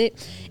your good.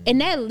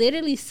 And that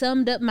literally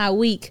summed up my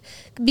week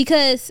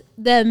because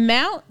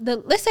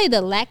let's say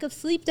the lack of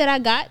sleep that I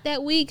got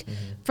that week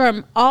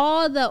from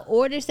all the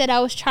orders that I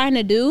was trying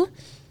to do.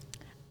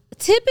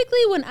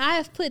 Typically, when I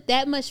have put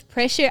that much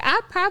pressure, I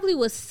probably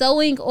was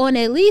sewing on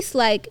at least,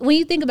 like, when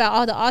you think about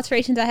all the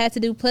alterations I had to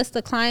do, plus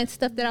the client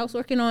stuff that I was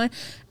working on,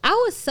 I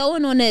was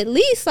sewing on at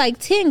least, like,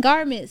 10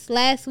 garments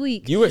last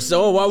week. You were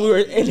sewing while we were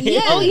in here?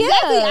 Yeah,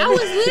 exactly. I was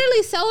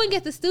literally sewing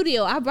at the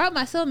studio. I brought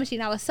my sewing machine.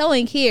 I was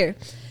sewing here.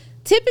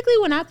 Typically,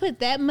 when I put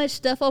that much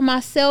stuff on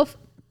myself,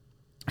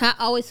 I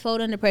always fold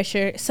under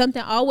pressure.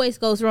 Something always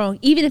goes wrong.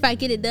 Even if I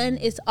get it done,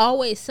 it's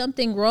always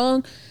something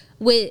wrong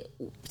with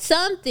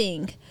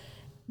something.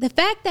 The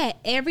fact that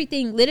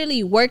everything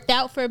literally worked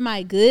out for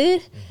my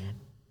good,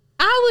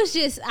 I was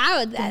just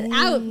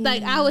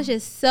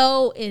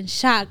so in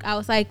shock. I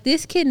was like,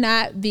 this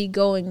cannot be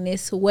going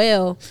this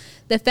well.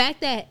 The fact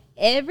that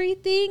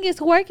everything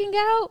is working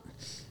out,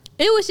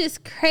 it was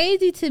just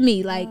crazy to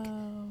me. Like,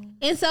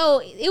 and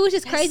so it was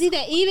just crazy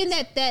that even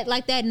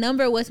that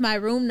number was my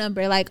room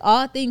number. Like,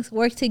 all things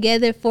work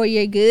together for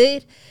your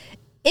good.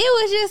 It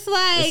was just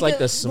like, it's like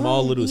the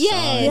small little sign.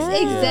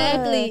 Yes,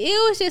 exactly.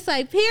 It was just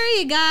like,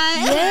 period,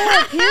 guys.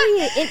 Yeah,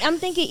 period. And I'm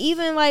thinking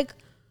even like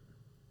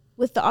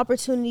with the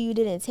opportunity you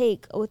didn't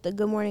take with the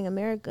Good Morning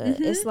America,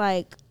 it's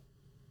like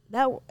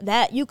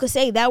that you could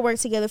say that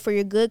worked together for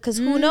your good. Because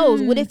who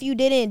knows? What if you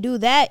didn't do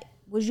that?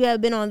 Would you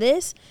have been on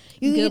this?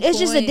 It's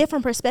just a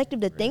different perspective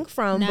to think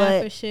from.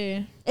 But for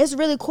sure. It's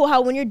really cool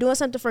how when you're doing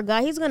something for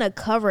God, He's going to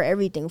cover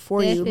everything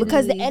for you.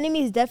 Because the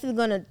enemy is definitely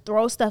going to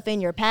throw stuff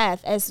in your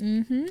path. As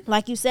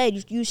like you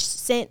said, you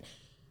sent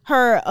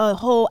her a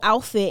whole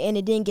outfit and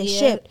it didn't get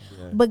shipped.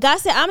 Yeah. But God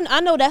said, I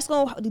know that's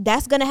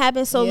gonna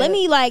happen. So let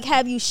me like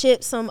have you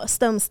ship some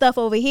stuff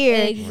over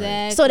here,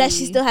 so that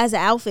she still has an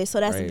outfit.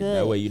 So that's good.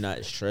 That way you're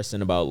not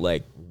stressing about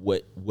like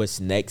what's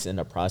next in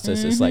the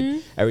process. It's like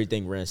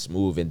everything ran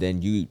smooth, and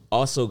then you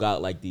also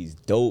got like these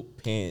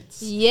dope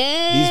pants.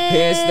 Yes, these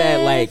pants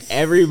that like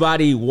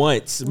everybody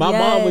wants. My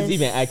mom was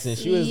even asking.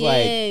 She was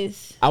like,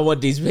 I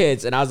want these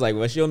pants. And I was like,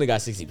 well, she only got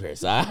 60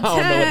 pairs. So I don't know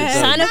what to tell you.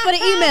 Sign up for the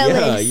email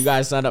list. Yeah, you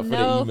guys sign up for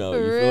the email.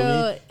 You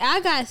feel me? I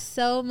got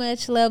so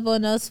much love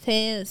on those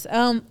pants.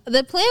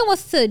 The plan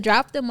was to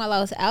drop them while I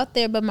was out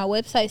there, but my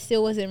website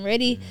still wasn't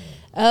ready.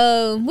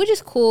 Which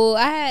is cool.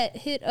 I had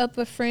hit up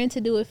a friend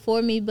to do it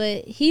for me,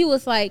 but he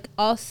was like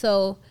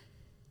also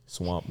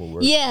swamped with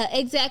work. Yeah,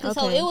 exactly. Okay.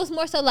 So it was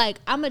more so like,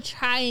 I'm gonna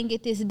try and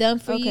get this done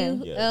for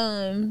you.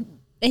 Yeah.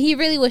 And he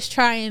really was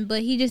trying,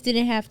 but he just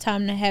didn't have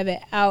time to have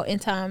it out in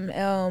time.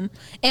 And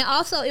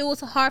also, it was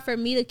hard for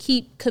me to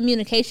keep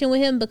communication with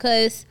him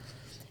because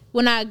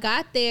when I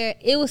got there,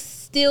 it was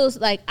still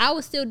like I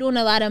was still doing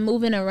a lot of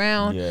moving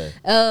around. Yeah.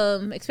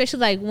 Especially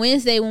like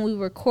Wednesday when we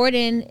were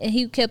recording, and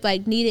he kept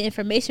like needing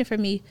information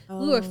from me.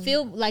 We were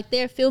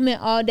they're filming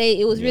all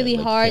day. It was really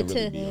hard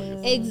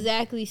to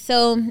exactly.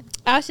 So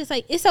I was just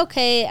like, it's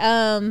okay.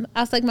 I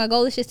was like, my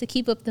goal is just to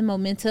keep up the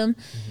momentum,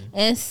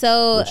 and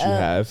so which you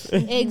have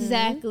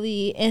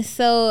exactly. And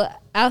so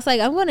I was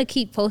like, I'm gonna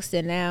keep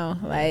posting now.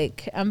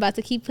 Like I'm about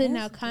to keep putting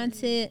out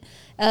content.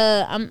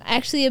 I'm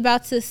actually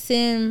about to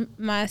send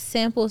my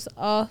samples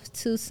off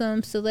to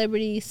some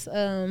celebrities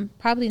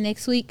probably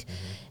next week.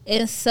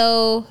 And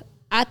so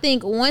I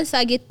think once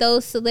I get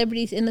those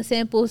celebrities in the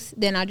samples,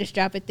 then I'll just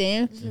drop it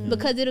then.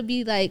 Because it'll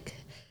be like,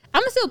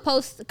 I'm gonna still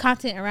post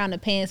content around the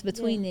pants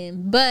between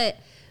them. But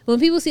when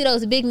people see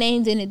those big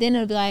names in it, then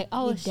it'll be like,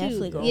 oh,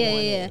 shoot.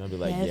 Yeah. I'll be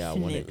like, I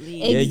want it.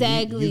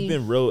 Exactly. You've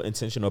been real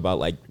intentional about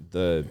like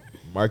the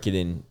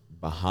marketing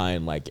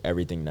behind like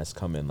everything that's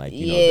coming. Like,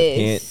 you know, the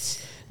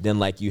pants. Then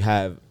like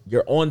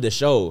you're on the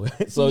show.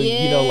 So,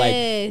 you know, like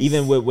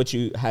even with what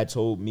you had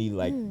told me,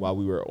 like while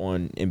we were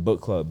in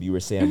book club, you were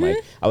saying like,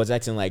 I was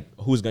asking like,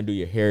 who's going to do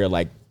your hair?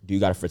 Like, do you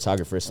got a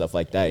photographer, stuff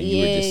like that? And you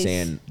were just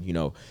saying, you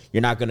know,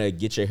 you're not going to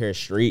get your hair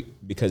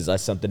straight because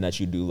that's something that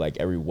you do like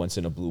every once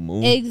in a blue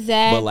moon.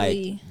 Exactly. But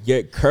like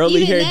your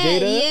curly hair,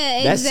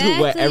 Jayda, that's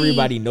what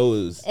everybody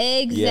knows.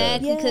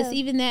 Exactly. Because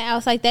even that, I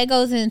was like, that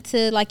goes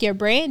into like your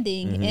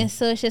branding. And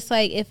so it's just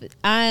like, if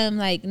I'm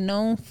like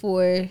known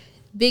for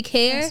big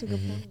hair,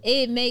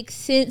 it makes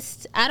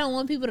sense. I don't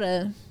want people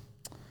to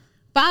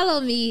follow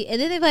me and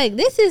then they're like,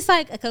 this is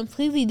like a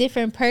completely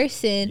different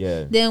person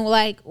than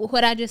like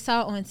what I just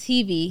saw on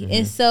TV.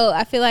 And so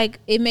I feel like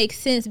it makes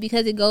sense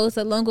because it goes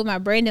along with my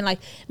branding. Like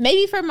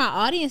maybe for my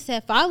audience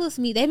that follows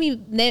me, they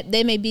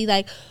may be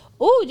like,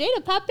 oh,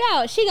 Jayda popped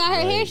out. She got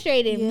her hair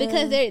straightened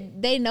because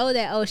they know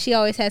that, oh, she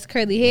always has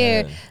curly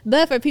hair.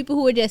 But for people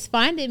who are just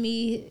finding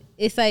me,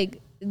 it's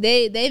like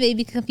they may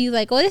be confused,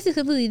 like, oh, this is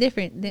completely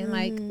different than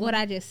like what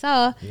I just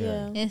saw.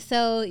 And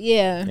so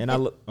and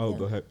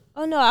go ahead.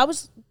 Oh no,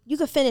 you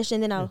could finish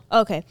and then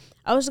okay.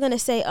 I was gonna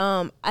say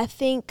I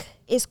think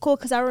it's cool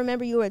because I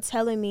remember you were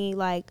telling me,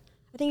 like,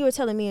 I think you were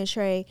telling me and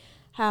Trey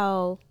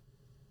how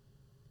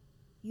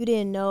you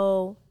didn't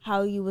know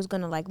how you was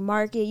gonna like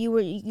market.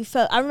 You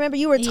felt. I remember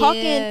you were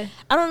talking. Yeah.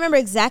 I don't remember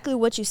exactly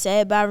what you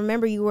said, but I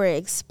remember you were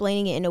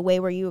explaining it in a way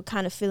where you were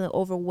kind of feeling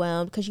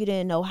overwhelmed because you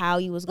didn't know how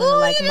you was gonna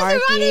like you just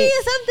market. reminded me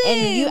of something.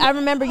 And I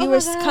remember you Oh were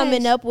my gosh.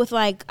 coming up with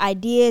like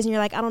ideas, and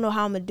you're like, I don't know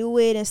how I'm gonna do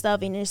it and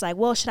stuff. And it's like,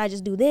 well, should I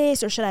just do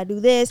this or should I do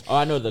this? Oh,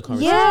 I know the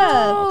conversation.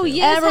 Yeah. Oh, Okay.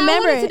 yes. And I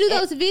remember I wanted to do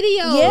those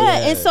videos.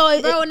 Yeah, and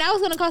so Bro, and that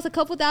was going to cost a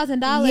couple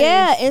 $1,000s.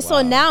 yeah, and so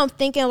Wow. now I'm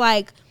thinking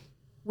like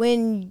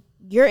when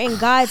you're in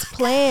God's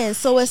plan,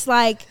 so it's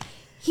like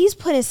He's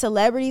putting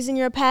celebrities in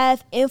your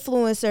path,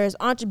 influencers,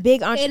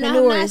 big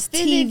entrepreneurs,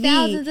 TV,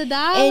 thousands of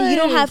dollars. and you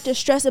don't have to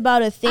stress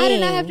about a thing. I did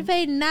not have to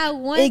pay not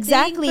one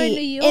exactly. thing for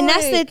New York. And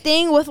that's the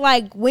thing with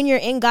like when you're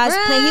in God's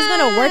plan, He's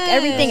gonna work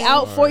everything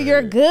out for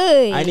your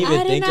good. I didn't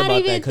even think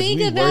about that because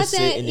we were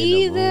sitting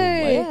in the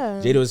room.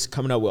 Like, Jayda was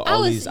coming up with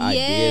all these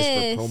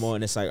ideas for promo,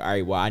 and it's like, all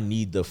right, well, I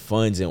need the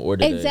funds in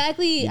order to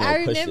exactly.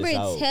 I push remember this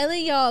out.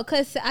 telling y'all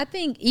because I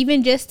think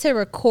even just to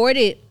record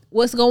it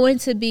was going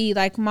to be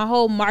like my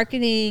whole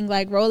marketing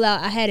like rollout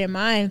I had in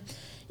mind.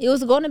 It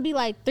was going to be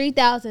like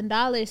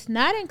 $3,000,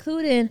 not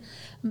including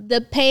the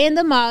paying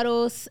the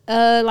models,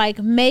 like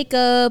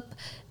makeup,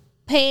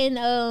 paying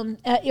or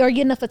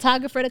getting a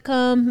photographer to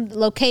come,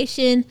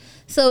 location.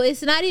 So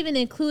it's not even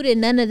included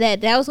none of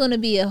that. That was going to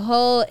be a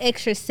whole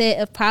extra set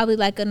of probably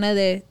like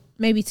another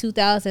maybe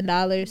 $2,000,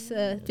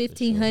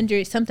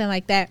 $1,500, something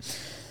like that.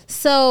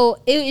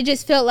 So it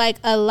just felt like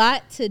a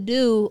lot to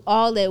do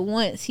all at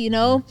once, you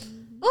know.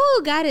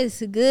 Oh, God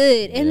is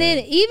good. And then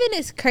even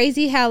it's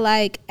crazy how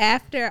like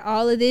after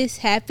all of this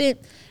happened,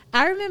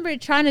 I remember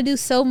trying to do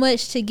so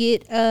much to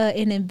get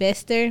an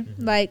investor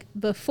like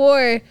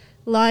before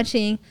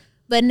launching.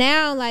 But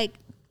now like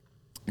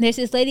there's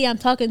this lady I'm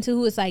talking to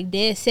who is like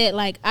dead set.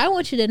 Like, I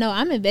want you to know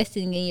I'm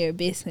investing in your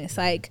business.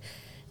 Like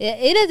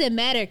it doesn't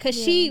matter because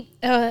she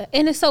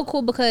and it's so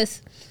cool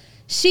because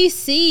she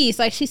sees,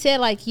 like she said,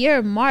 like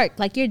you're marked,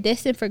 like you're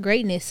destined for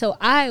greatness. So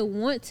I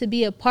want to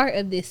be a part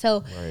of this.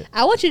 So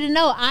I want you to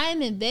know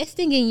I'm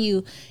investing in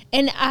you.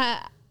 And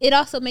it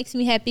also makes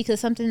me happy because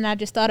something I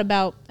just thought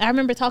about. I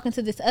remember talking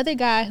to this other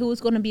guy who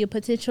was going to be a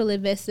potential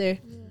investor.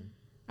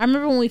 I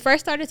remember when we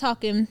first started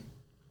talking,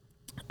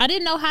 I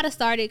didn't know how to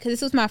start it because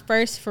this was my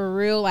first for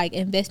real like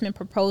investment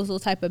proposal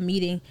type of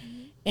meeting.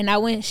 And I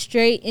went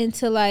straight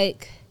into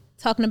like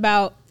talking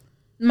about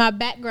my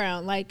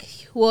background. Like,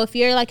 well, if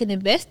you're like an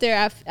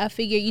investor, I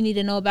figure you need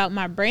to know about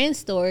my brand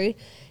story.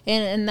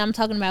 And I'm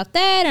talking about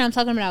that, and I'm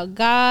talking about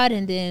God.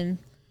 And then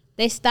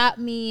they stopped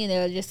me and they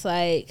were just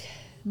like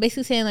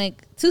basically saying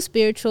like too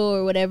spiritual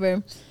or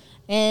whatever.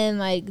 And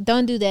like,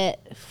 don't do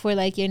that for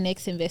like your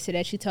next investor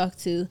that you talk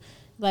to.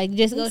 Like,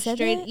 just go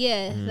straight.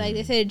 Like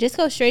they said, just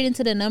go straight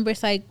into the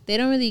numbers. Like, they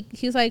don't really,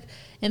 he was like,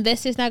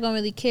 investors not gonna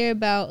really care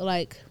about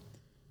like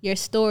your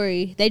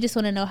story. They just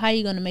want to know how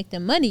you're gonna make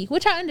them money,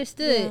 which I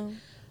understood. Yeah.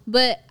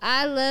 But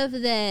I love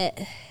that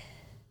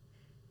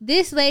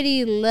this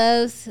lady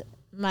loves,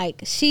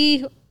 like,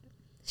 she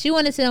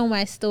wanted to know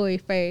my story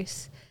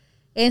first.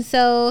 And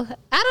so,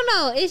 I don't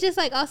know. It's just,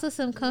 like, also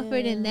some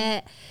comfort in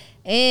that.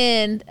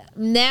 And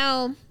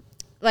now,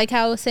 like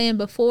how I was saying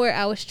before,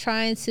 I was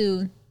trying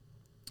to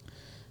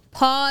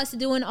pause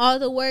doing all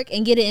the work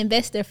and get an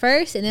investor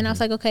first. And then I was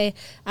like, okay,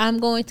 I'm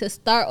going to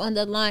start on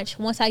the launch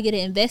once I get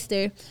an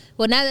investor.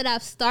 Well, now that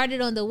I've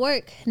started on the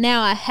work,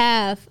 now I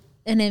have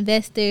an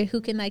investor who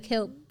can like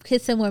help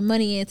put some more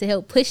money in to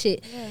help push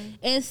it.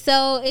 And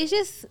so it's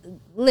just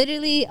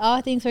literally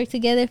all things work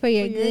together for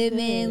your good,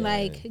 man.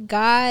 Like,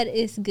 God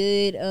is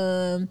good.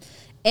 And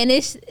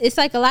it's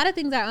like a lot of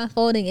things are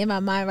unfolding in my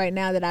mind right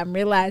now that I'm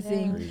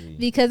realizing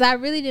because I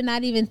really did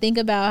not even think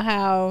about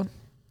how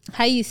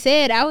you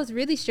said. I was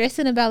really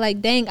stressing about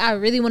like, dang, I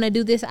really want to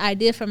do this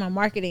idea for my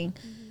marketing.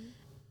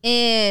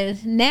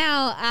 And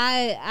now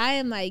I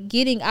am like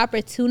getting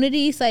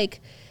opportunities,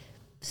 like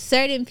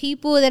certain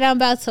people that I'm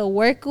about to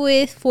work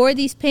with for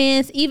these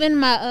pants. Even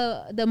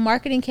my the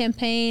marketing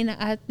campaign,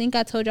 I think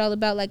I told y'all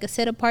about like a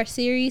set apart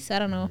series. I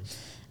don't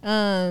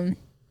know.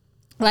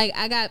 Like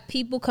I got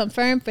people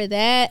confirmed for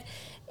that,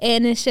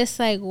 and it's just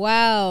like,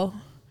 wow.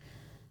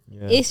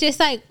 It's just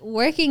like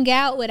working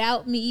out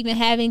without me even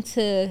having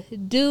to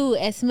do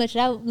as much,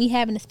 without me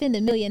having to spend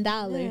 $1 million,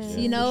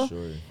 you know?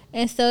 Sure.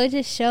 And so it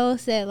just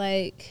shows that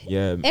like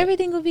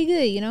everything will be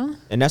good, you know?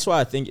 And that's why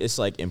I think it's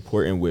like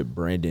important with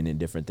branding and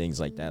different things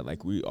like that.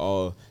 Like we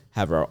all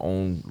have our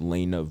own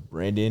lane of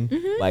branding.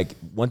 Like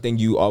one thing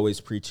you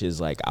always preach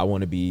is like, I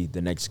want to be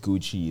the next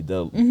Gucci,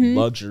 the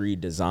luxury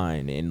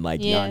design. And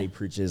like Yanni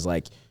preaches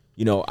like,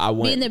 you know, I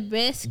want being the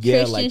best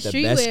Christian like the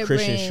streetwear best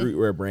Christian brand.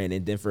 Streetwear brand.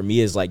 And then for me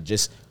is like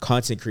just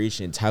content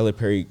creation, Tyler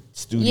Perry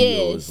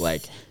Studios,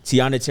 like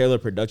Tiana Taylor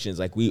Productions.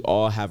 Like we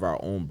all have our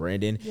own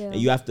branding, and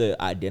you have to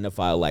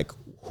identify like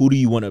who do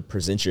you want to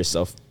present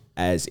yourself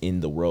as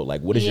in the world?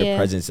 Like what is your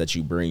presence that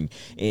you bring?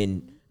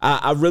 And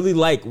I really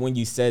like when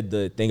you said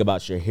the thing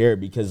about your hair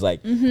because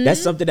like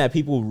that's something that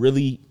people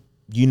really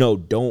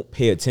don't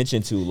pay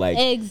attention to. Like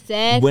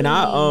exactly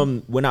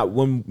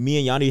when me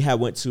and Yanni had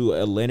went to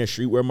Atlanta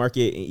streetwear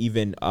market, and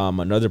even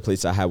another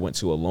place I had went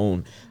to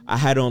alone, I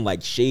had on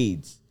like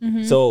shades.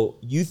 So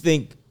you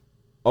think,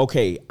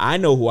 okay, I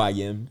know who I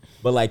am,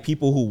 but like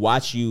people who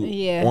watch you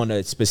on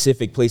a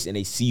specific place and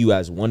they see you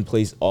as one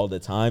place all the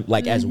time,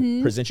 like as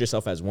present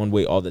yourself as one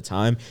way all the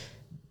time,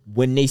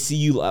 when they see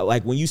you,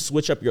 like when you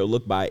switch up your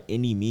look by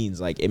any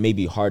means, like it may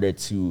be harder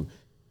to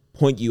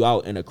point you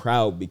out in a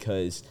crowd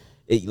because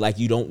like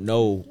you don't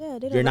know,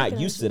 you're not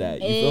used to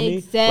that. You feel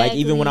me? Like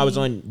even when I was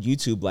on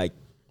YouTube, like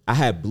I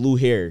had blue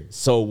hair.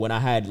 So when I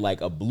had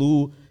like a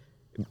blue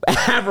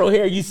afro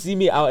hair, you see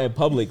me out in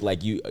public,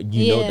 like you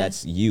know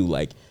that's you.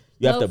 Like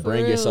you have to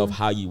bring yourself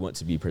how you want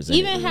to be presented.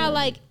 Even how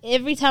like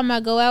every time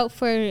I go out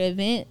for an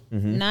event,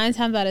 9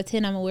 times out of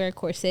 10 I'm gonna wear a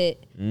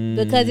corset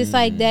because it's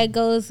like that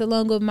goes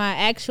along with my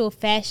actual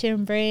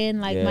fashion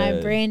brand, like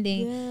my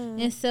branding,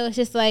 and so it's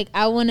just like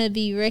I want to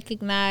be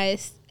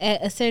recognized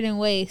at a certain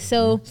way.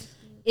 So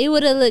it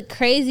would have looked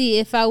crazy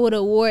if I would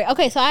have wore.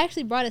 Okay, so I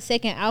actually brought a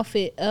second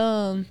outfit,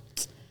 and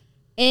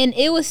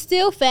it was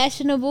still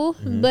fashionable,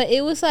 but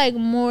it was like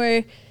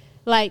more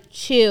like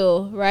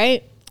chill,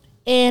 right?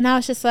 And I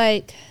was just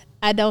like,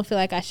 I don't feel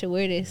like I should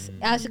wear this.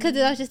 Because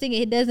I was just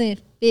thinking it doesn't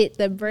fit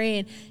the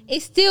brand.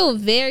 It's still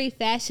very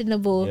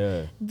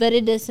fashionable, but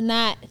it does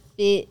not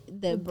fit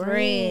the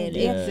brand.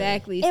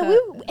 Exactly.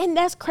 And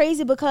that's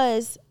crazy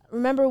because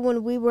remember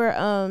when we were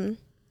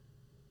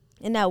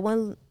in that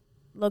one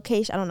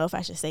location, I don't know if I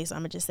should say, so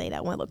I'm gonna just say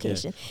that one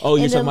location. Oh,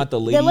 you're talking about the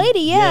lady? The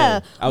lady,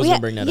 I was gonna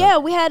bring that up. Yeah,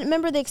 we had,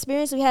 remember the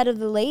experience we had of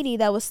the lady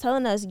that was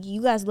telling us,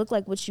 you guys look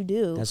like what you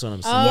do. That's what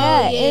I'm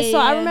saying. And so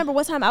I remember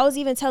one time I was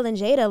even telling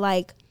Jayda,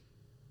 like,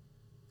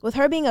 with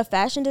her being a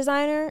fashion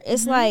designer,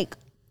 it's like,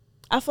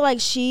 I feel like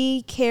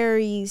she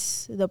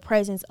carries the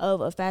presence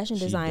of a fashion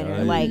designer.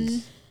 Does. Like,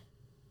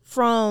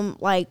 from,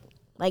 like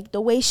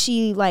the way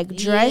she, like,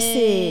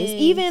 dresses.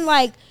 Even,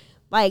 like,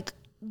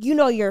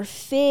 your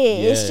fit.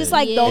 It's just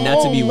like the whole and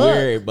not to be look.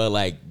 weird, but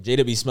like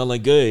Jayda be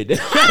smelling good. Like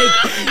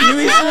you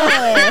be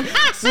smelling.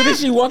 As soon as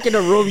she walk in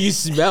the room, you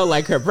smell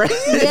like her presence.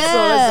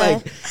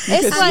 So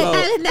it's like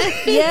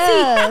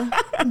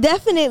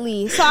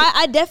definitely. So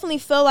I definitely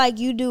feel like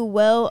you do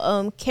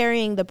well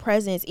carrying the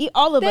presence.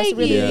 All of us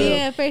really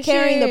do.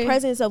 Carrying the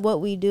presence of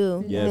what we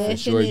do. Yeah, for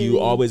sure. You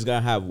always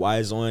gotta have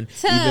wise on.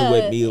 Even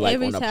with me,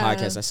 like on the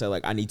podcast, I said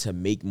like I need to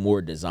make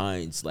more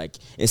designs, like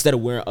instead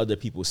of wearing other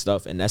people's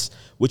stuff, and that's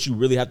what you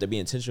really have to be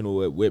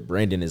intentional with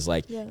branding is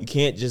like you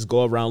can't just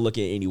go around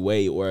looking any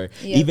way or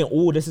even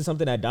this is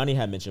something that Donnie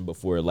had mentioned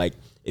before, like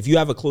if you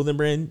have a clothing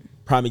brand,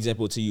 prime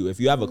example to you, if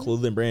you have a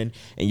clothing brand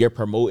and you're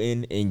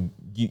promoting and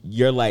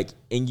you're like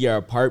in your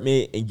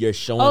apartment and you're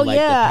showing the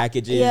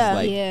packages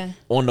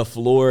on the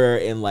floor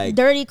and like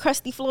dirty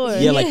crusty floor,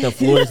 like the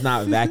floor is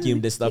not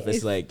vacuumed and stuff,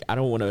 it's like I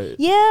don't want to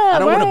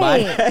buy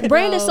that.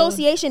 Brand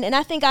association. And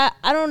I think I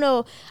don't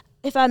know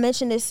if I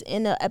mentioned this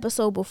in the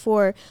episode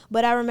before,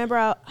 but I remember,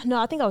 I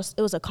think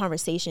it was a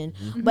conversation,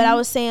 but I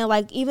was saying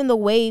like even the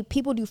way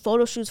people do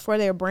photo shoots for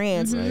their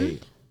brands,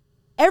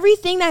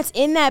 everything that's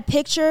in that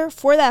picture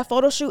for that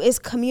photo shoot is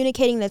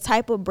communicating the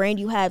type of brand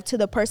you have to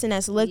the person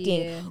that's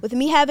looking. With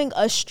me having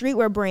a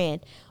streetwear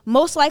brand,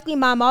 most likely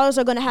my models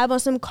are going to have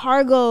on some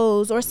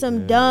cargos or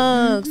some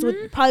dunks,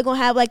 with probably going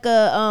to have like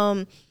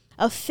a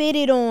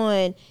fitted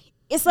on.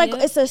 It's like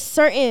it's a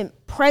certain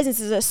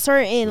presence, it's a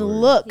certain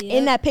look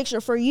in that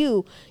picture for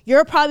you.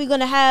 You're probably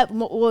going to have,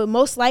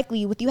 most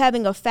likely with you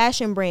having a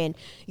fashion brand,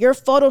 your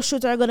photo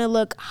shoots are going to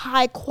look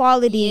high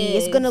quality.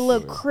 It's going to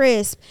look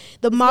crisp.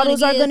 The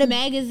models are going to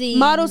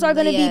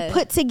be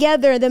put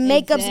together. The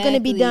makeup's going to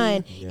be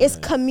done. It's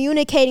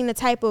communicating the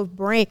type of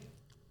brand.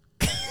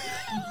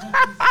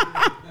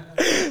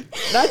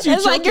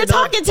 It's like you're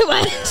talking too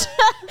much.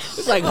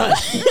 It's like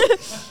hush.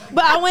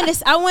 But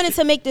I wanted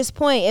to make this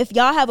point. If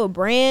y'all have a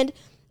brand,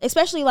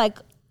 especially like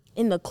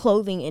in the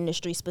clothing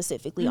industry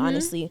specifically,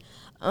 honestly,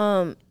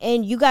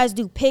 and you guys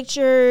do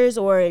pictures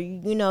or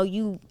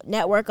you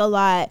network a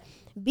lot,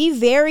 be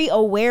very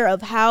aware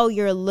of how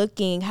you're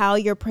looking, how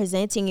you're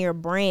presenting your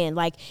brand.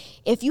 Like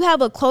if you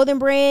have a clothing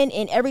brand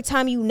and every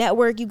time you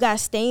network you got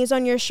stains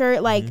on your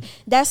shirt, like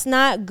that's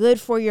not good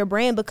for your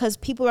brand, because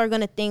people are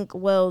going to think,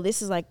 well,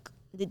 this is like,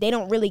 they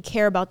don't really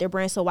care about their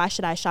brand, so why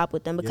should I shop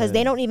with them? Because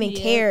they don't even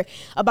care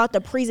about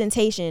the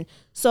presentation.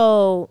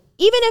 So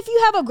even if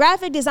you have a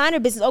graphic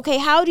designer business, okay,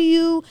 how do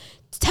you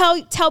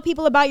tell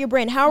people about your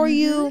brand? How are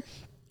you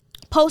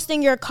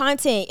posting your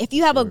content? If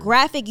you have a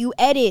graphic, you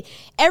edit.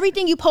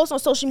 Everything you post on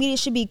social media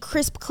should be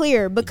crisp,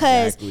 clear,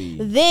 because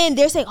then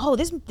they're saying, oh,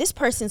 this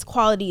person's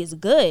quality is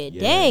good.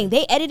 Dang,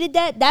 they edited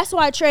that. That's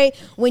why, Trey,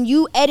 when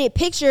you edit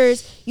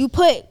pictures, you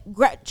put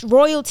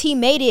royalty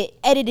made it,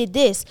 edited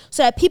this,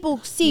 so that people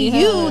see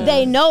you,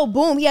 they know,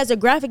 boom, he has a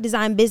graphic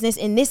design business,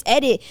 and this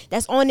edit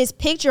that's on this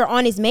picture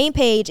on his main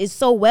page is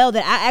so well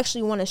that I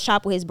actually want to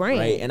shop with his brand.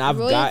 Right, and I've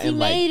Royalty gotten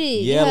like made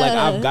it. like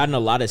I've gotten a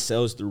lot of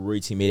sales through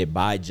Royalty Made It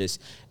by just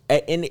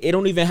and it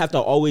don't even have to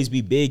always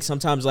be big.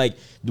 Sometimes like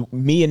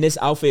me in this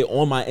outfit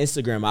on my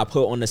Instagram, I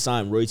put on the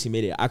sign Royalty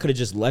Made It. I could have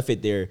just left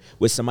it there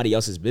with somebody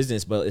else's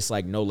business, but it's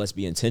like, no, let's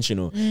be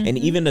intentional. And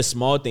even the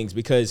small things,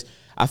 because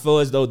I feel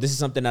as though this is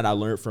something that I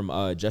learned from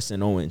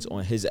Justin Owens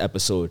on his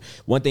episode.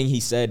 One thing he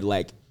said,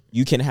 like,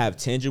 you can have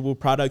tangible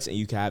products and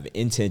you can have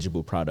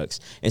intangible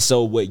products. And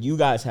so what you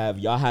guys have,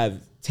 y'all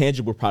have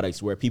tangible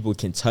products where people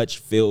can touch,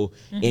 feel,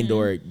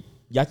 and/or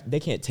they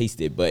can't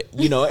taste it, but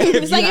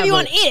it's like if you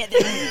want to eat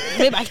it,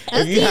 maybe I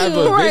can. If you have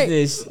a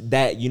business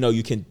that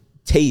you can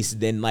taste,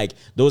 then like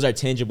those are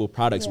tangible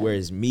products.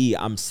 Whereas me,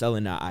 I'm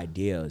selling an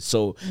idea.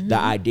 So the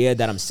idea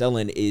that I'm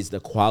selling is the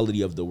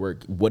quality of the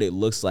work, what it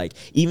looks like,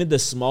 even the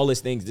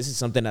smallest things. This is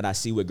something that I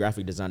see with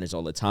graphic designers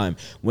all the time.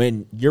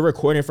 When you're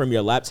recording from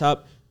your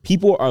laptop,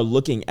 people are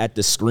looking at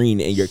the screen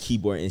and your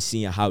keyboard and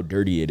seeing how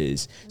dirty it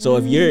is. So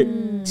if your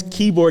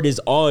keyboard is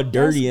all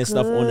dirty and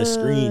stuff on the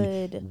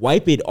screen,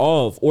 wipe it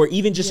off. Or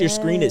even just your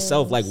screen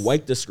itself, like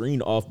wipe the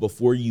screen off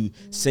before you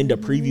send a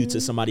preview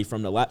to somebody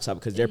from the laptop,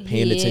 because they're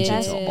paying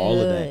attention to all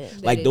of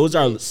that. Like those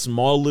are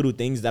small little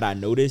things that I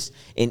noticed.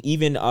 And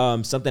even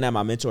something that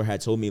my mentor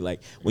had told me,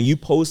 like when you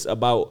post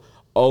about,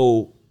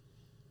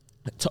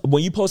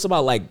 when you post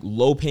about like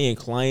low paying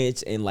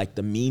clients and like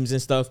the memes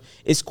and stuff,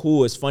 it's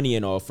cool, it's funny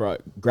and all for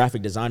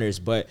graphic designers,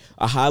 but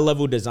a high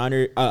level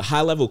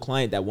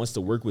client that wants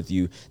to work with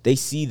you, they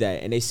see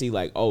that and they see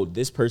like, oh,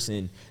 this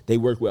person, they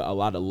work with a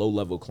lot of low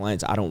level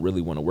clients, I don't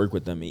really want to work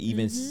with them. And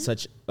even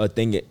such a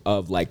thing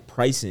of like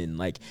pricing,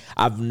 like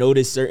I've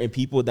noticed certain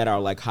people that are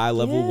like high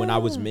level, when I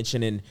was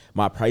mentioning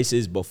my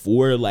prices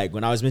before, like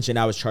when I was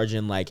mentioning I was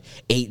charging like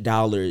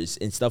 $8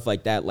 and stuff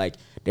like that, like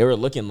they were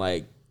looking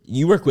like,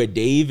 you work with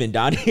Dave and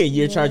Donnie and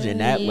you're charging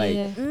that.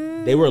 Like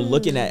they were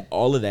looking at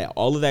all of that.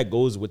 All of that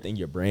goes within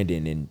your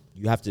branding, and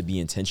you have to be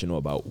intentional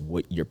about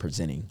what you're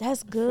presenting.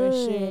 That's good.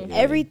 For sure.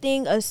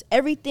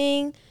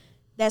 Everything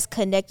that's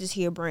connected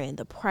to your brand,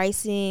 the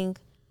pricing,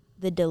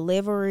 the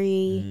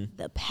delivery,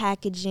 the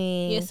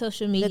packaging, your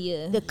social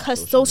media, the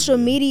social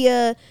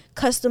media,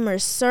 customer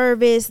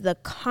service, the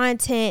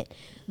content,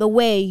 the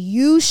way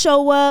you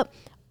show up.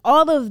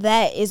 All of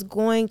that is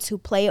going to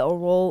play a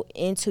role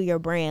into your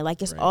brand.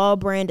 Like it's all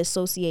brand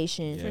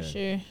association. For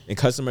sure. And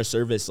customer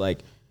service, like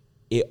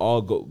it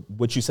all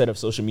what you said of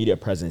social media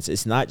presence,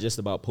 it's not just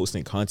about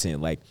posting content.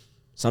 Like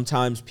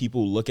sometimes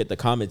people look at the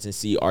comments and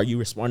see, are you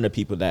responding to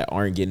people that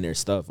aren't getting their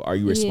stuff? Are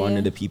you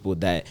responding to people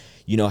that,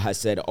 has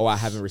said, oh, I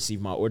haven't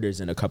received my orders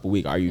in a couple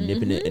weeks? Are you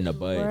nipping it in the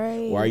bud?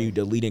 Or are you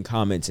deleting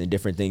comments and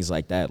different things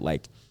like that?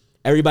 Like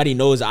everybody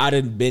knows I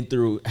done been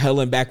through hell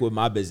and back with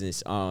my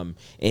business.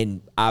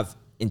 And I've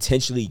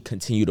intentionally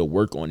continue to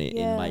work on it,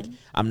 and like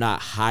I'm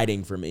not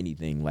hiding from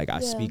anything. Like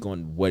I speak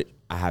on what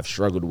I have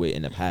struggled with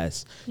in the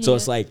past. So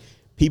it's like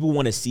people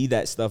want to see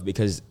that stuff,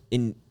 because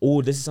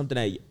this is something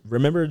that,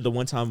 remember the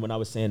one time when I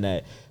was saying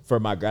that for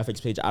my graphics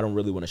page I don't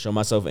really want to show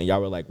myself, and y'all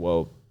were like,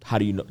 well, how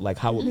do you know, like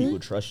how will people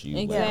trust you?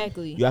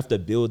 Exactly. Like, you have to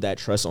build that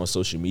trust on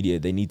social media.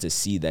 They need to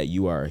see that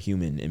you are a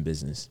human in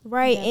business,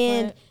 right?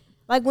 And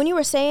like when you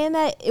were saying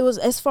that, it was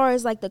as far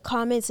as like the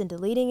comments and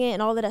deleting it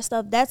and all of that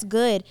stuff, that's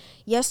good.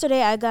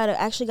 Yesterday, I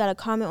actually got a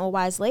comment on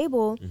Wise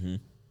Label,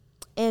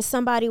 and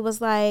somebody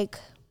was like,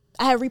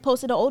 I had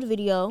reposted an old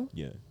video,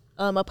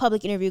 a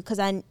public interview, because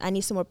I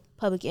need some more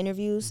public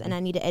interviews and I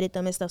need to edit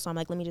them and stuff. So I'm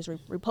like, let me just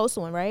repost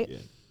one, right? Yeah.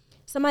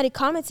 Somebody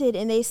commented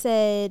and they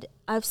said,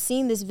 I've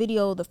seen this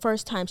video the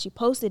first time she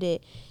posted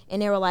it,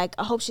 and they were like,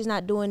 I hope she's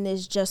not doing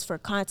this just for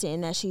content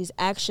and that she's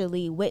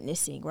actually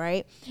witnessing,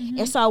 right?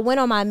 And so I went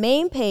on my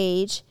main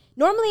page.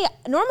 Normally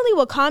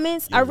with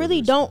comments, I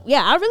really don't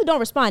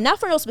respond. Not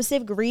for no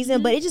specific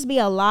reason, but it just be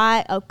a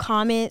lot of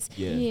comments.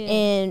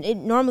 And it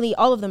normally,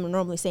 all of them are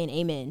normally saying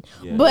amen.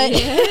 But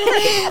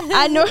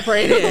I know,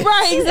 right,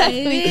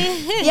 exactly.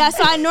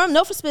 So I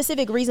no for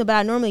specific reason, but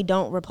I normally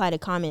don't reply to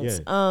comments.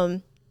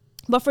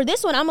 But for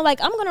this one, I'm going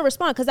to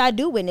respond because I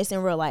do witness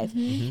in real life.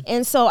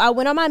 And so I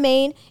went on my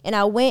main and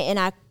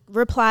I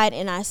replied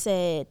and I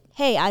said,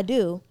 hey, I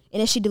do. And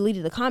then she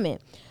deleted the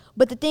comment.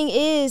 But the thing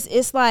is,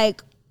 it's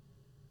like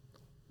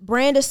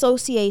brand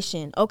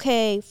association.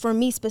 Okay, for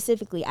me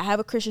specifically, I have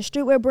a Christian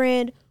streetwear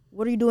brand.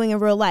 What are you doing in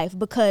real life?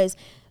 Because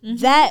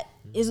that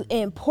is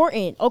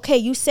important. Okay,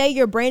 you say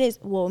your brand is,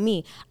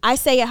 I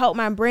say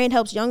my brand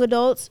helps young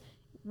adults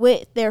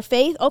with their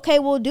faith. Okay,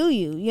 well, do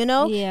you?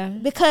 Yeah.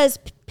 Because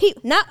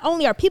not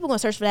only are people going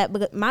to search for that,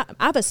 but I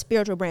have a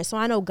spiritual brand, so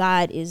I know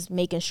God is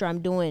making sure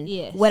I'm doing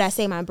what I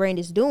say my brand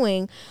is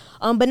doing.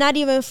 But not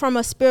even from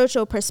a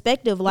spiritual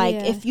perspective. Like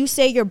if you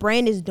say your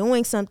brand is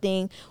doing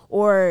something,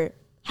 or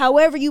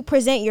however you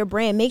present your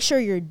brand, make sure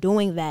you're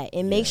doing that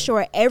and make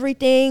sure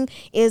everything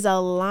is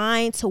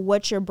aligned to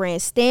what your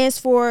brand stands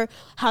for,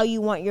 how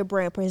you want your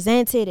brand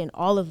presented, and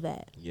all of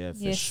that. Yeah,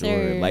 for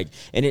sure. Sir. Like,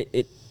 and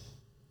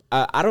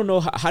I don't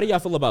know, how do y'all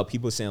feel about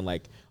people saying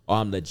like, oh,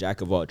 I'm the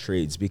jack of all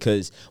trades?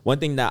 Because one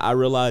thing that I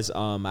realized,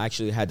 I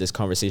actually had this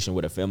conversation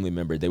with a family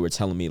member. They were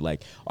telling me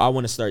like, oh, I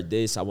want to start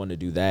this, I want to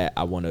do that,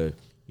 I want to,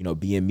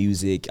 be in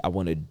music, I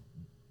want to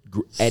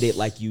edit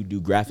like you,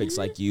 do graphics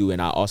like you,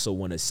 and I also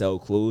want to sell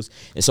clothes.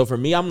 And so for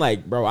me, I'm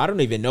like, bro, I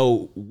don't even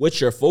know what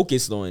you're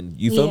focused on.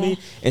 You feel me?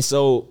 And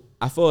so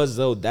I feel as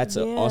though that's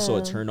also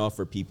a turn off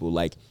for people.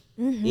 Like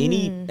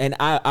and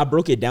I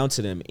broke it down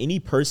to them. Any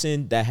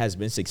person that has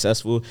been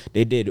successful,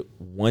 they did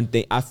one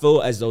thing. I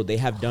feel as though they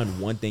have done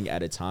one thing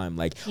at a time.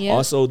 Like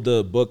also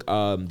the book,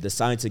 The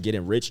Science of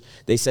Getting Rich,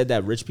 they said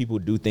that rich people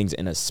do things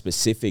in a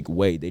specific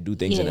way. They do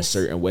things in a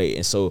certain way.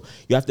 And so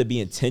you have to be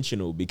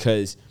intentional,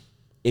 because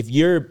if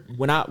you're,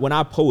 when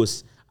I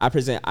post, I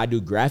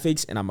do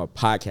graphics and I'm a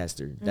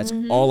podcaster. That's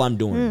all I'm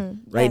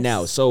doing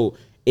now. So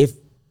if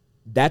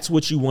that's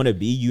what you want to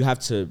be, you have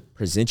to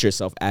present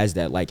yourself as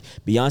that. Like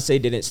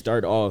Beyonce didn't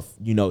start off,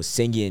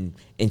 singing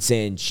and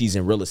saying she's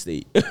in real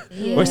estate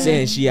or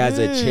saying she has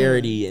a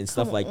charity and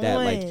stuff like that.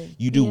 Like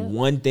you do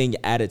one thing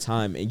at a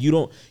time, and you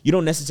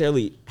don't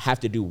necessarily have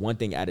to do one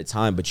thing at a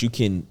time, but you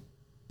can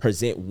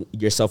present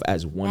yourself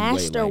as one way.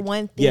 Master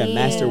one thing. Yeah,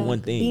 master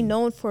one thing. Be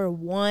known for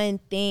one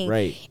thing.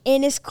 Right.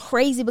 And it's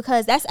crazy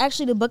because that's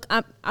actually the book.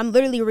 I'm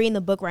literally reading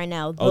the book right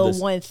now, The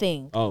One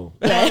Thing. Oh.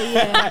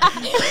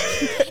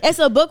 It's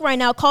a book right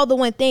now called The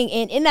One Thing.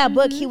 And in that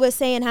book, he was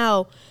saying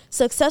how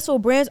successful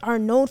brands are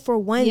known for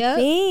one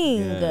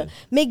thing. Yeah.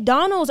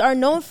 McDonald's are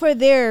known for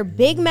their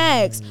Big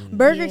Macs.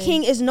 Burger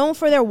King is known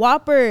for their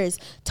Whoppers.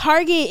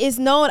 Target is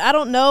known, I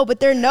don't know, but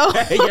they're known.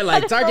 You're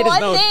like, Target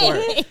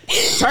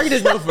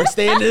is known for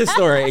staying in the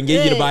store and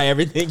getting you to buy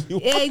everything you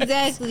want.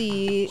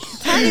 Exactly.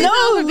 Target is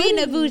known for being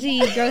a bougie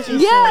grocery store.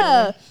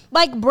 Yeah.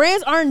 Like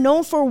brands are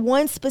known for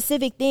one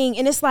specific thing.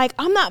 And it's like,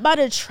 I'm not about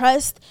to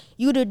trust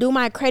you to do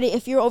my credit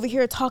if you're over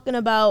here talking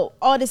about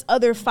all this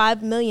other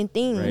 5 million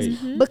things.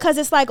 Right. Because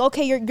it's like,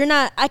 okay, you're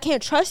not, I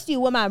can't trust you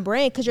with my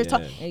brand because you're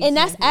talking. Exactly. And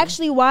that's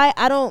actually why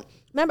I don't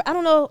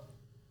know.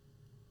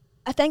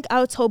 I think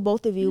I told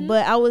both of you,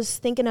 but I was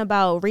thinking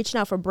about reaching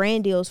out for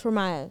brand deals for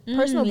my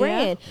personal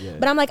brand. Yeah.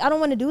 But I'm like, I don't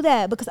want to do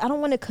that because I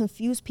don't want to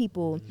confuse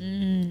people.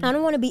 I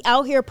don't want to be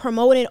out here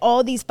promoting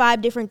all these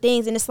 5 different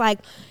things. And it's like,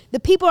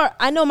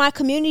 I know my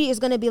community is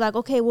going to be like,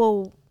 okay,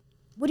 well,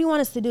 what do you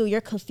want us to do? You're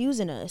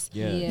confusing us.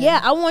 Yeah,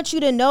 I want you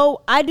to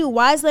know I do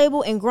Wise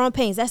Label and Grown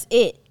Painz. That's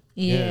it.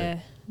 Yeah.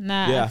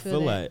 Nah, yeah, I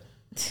feel like.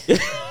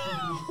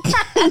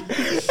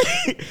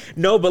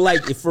 No, but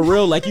like for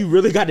real, like you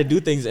really got to do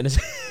things in a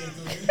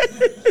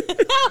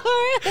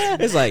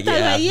it's like,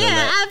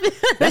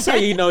 that's how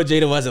you know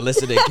Jayda wasn't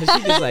listening, because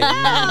she just like,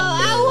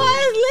 I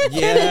was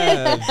listening.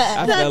 Yeah,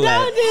 I feel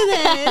don't do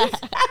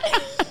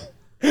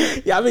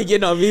this. Y'all been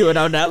getting on me when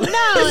I'm not listening.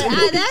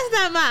 No, that's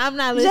not my. I'm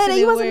not listening. Jayda,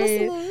 you wasn't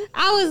listening.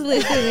 I was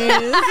listening.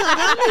 So don't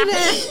do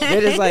that.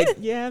 They're just like,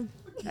 yeah,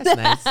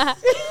 that's nice.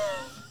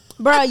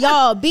 Bro,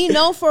 y'all, be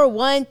known for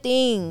one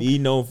thing. Be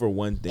known for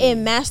one thing.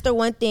 And master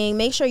one thing.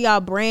 Make sure y'all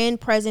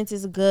brand presence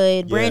is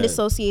good. Brand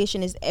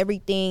association is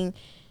everything.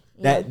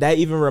 That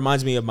even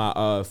reminds me of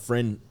my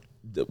friend,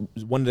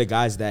 one of the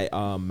guys that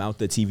mount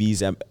the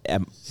TVs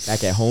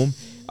back at home,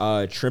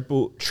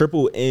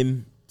 Triple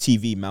M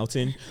TV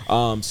mountain.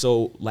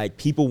 So like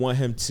people want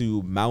him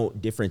to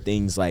mount different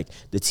things like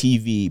the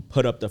TV,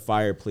 put up the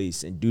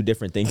fireplace, and do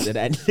different things of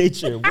that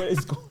nature. What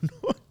is going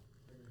on?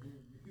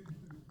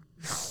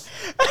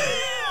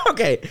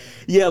 Okay,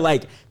 yeah,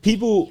 like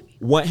people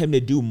want him to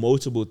do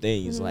multiple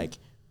things. Like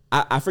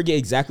I forget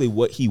exactly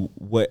what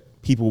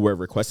people were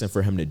requesting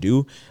for him to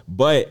do,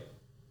 but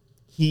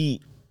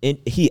he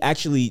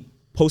actually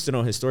posted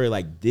on his story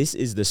like, this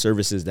is the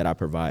services that I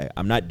provide.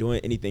 I'm not doing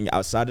anything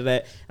outside of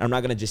that. I'm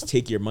not gonna just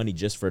take your money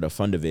just for the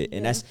fun of it.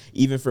 And that's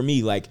even for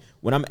me, like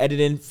when I'm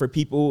editing for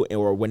people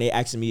or when they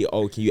ask me,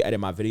 oh, can you edit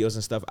my videos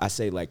and stuff, I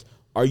say like,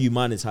 are you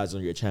monetized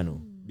on your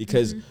channel?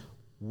 Because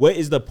what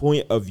is the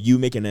point of you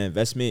making an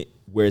investment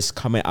where it's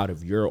coming out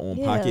of your own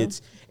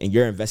pockets and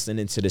you're investing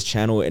into this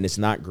channel and it's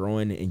not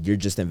growing and you're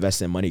just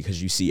investing money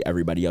because you see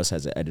everybody else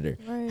has an editor?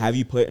 Right. Have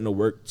you put in the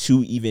work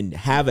to even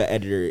have an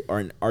editor,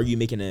 or are you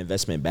making an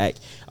investment back?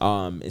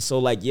 And so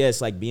like, yeah,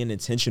 it's like being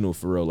intentional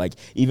for real. Like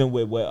even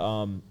with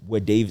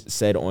what Dave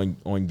said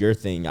on your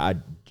thing, I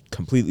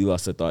completely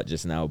lost the thought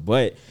just now,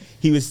 but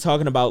he was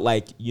talking about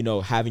like,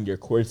 having your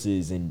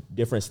courses and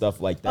different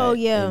stuff like that. Oh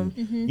yeah.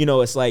 And,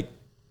 it's like,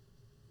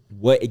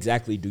 what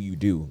exactly do you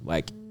do?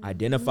 Like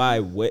identify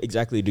what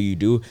exactly do you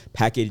do,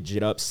 package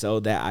it up,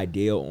 sell that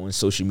idea on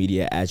social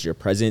media as your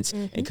presence,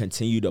 and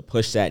continue to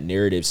push that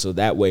narrative so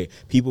that way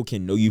people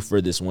can know you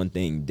for this one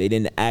thing. They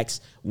didn't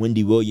ask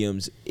Wendy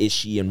Williams, is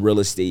she in real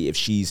estate, if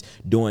she's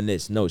doing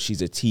this? No,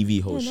 she's a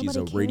TV host. She's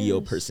a radio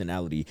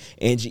personality.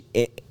 Angie,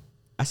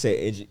 I said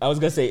Angie. I was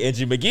going to say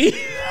Angie McGee.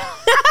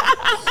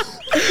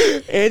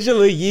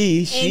 Angela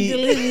Yee.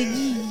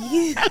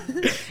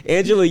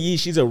 Angela Yee,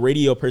 she's a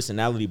radio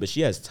personality, but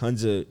she has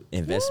tons of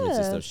investments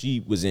and stuff.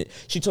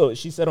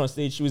 She said on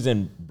stage she was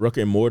in Brick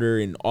and Mortar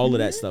and all of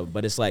that stuff,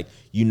 but it's like,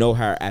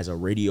 her as a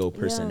radio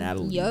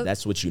personality.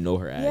 That's what you know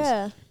her as.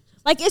 Yeah.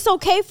 Like it's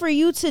okay for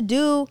you to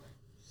do,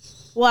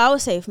 well, I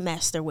would say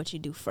master what you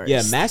do first.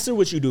 Yeah, master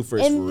what you do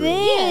first. And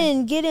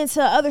then get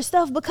into other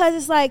stuff, because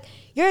it's like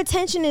your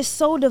attention is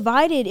so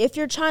divided. If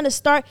you're trying to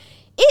start,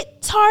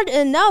 it's hard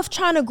enough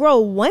trying to grow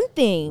one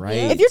thing.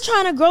 Right. If you're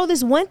trying to grow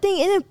this one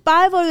thing and then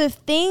 5 other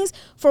things,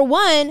 for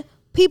one,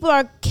 people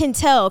can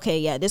tell, okay,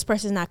 yeah, this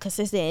person's not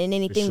consistent in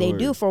anything they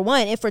do, for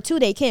one. And for 2,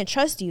 they can't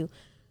trust you.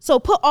 So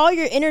put all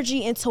your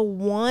energy into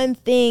one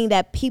thing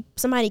that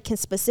somebody can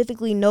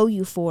specifically know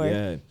you for.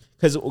 Yeah,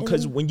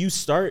 because when you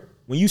start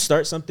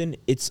something,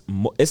 it's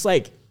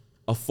like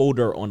a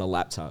folder on a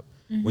laptop.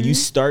 When you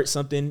start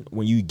something,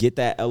 when you get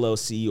that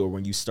LLC or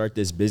when you start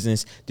this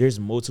business, there's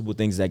multiple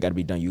things that got to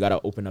be done. You got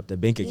to open up the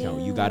bank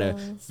account. You got to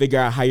figure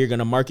out how you're going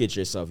to market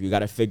yourself. You got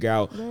to figure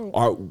out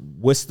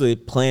what's the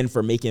plan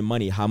for making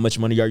money? How much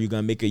money are you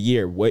going to make a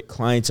year? What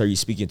clients are you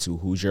speaking to?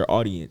 Who's your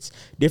audience?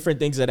 Different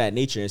things of that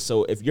nature. And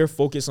so if you're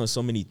focused on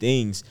so many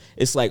things,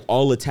 it's like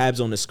all the tabs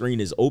on the screen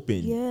is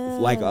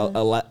open, like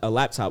a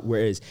laptop.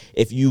 Whereas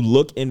if you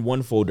look in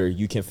one folder,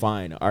 you can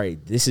find, all right,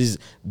 this is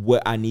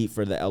what I need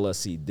for the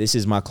LLC. This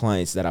is my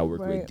client that I work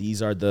with.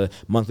 These are the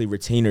monthly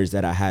retainers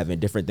that I have and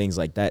different things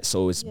like that.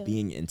 So it's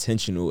being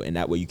intentional, and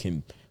that way you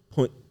can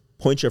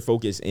point your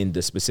focus in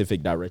the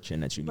specific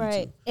direction that you need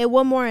to. And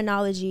one more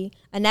analogy.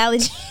 One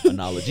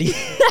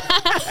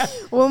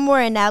more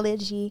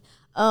analogy.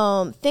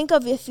 Think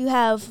of if you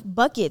have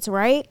buckets,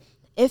 right?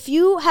 If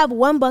you have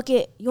one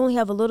bucket, you only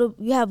have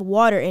you have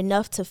water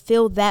enough to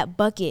fill that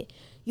bucket.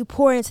 You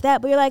pour into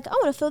that, but you're like, I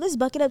want to fill this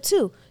bucket up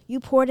too. You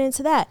pour it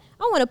into that.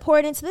 I want to pour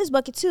it into this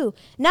bucket too.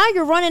 Now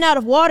you're running out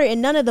of water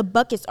and none of the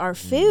buckets are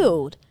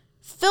filled.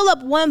 Fill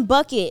up one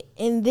bucket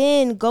and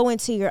then go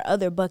into your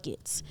other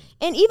buckets.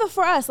 And even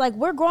for us, like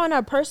we're growing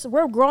our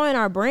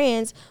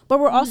brands,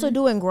 but we're also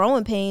doing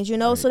growing pains, you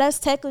know? So that's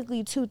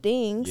technically 2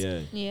 things.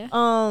 Yeah.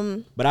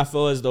 But I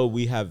feel as though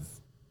we have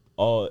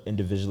all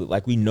individually,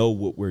 like we know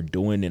what we're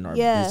doing in our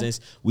business.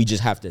 We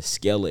just have to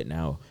scale it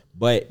now.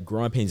 But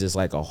Growing Pains is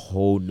like a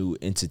whole new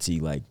entity.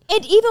 Like,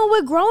 and even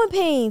with Growing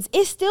Pains,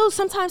 it still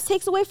sometimes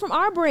takes away from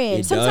our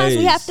brand. Sometimes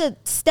we have to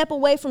step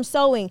away from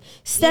sewing.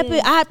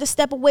 I have to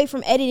step away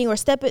from editing or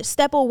step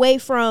away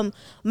from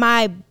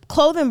my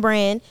clothing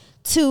brand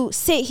to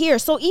sit here.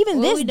 So even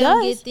we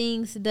don't get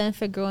things done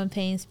for Growing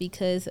Pains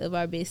because of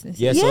our business.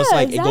 Yeah, so it's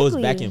like it goes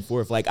back and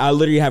forth. Like I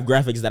literally have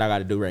graphics that I got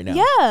to do right now.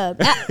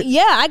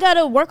 I got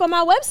to work on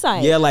my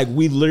website. Yeah, like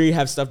we literally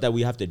have stuff that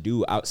we have to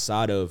do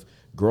outside of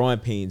Growing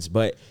Pains,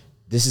 but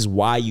this is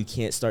why you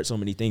can't start so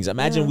many things.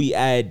 Imagine we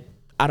add,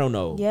 I don't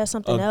know,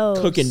 something else,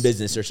 cooking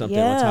business or something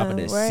on top of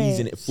this,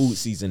 food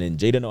seasoning.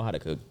 Jayda know how to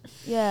cook.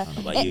 Yeah, I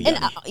don't know about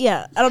you.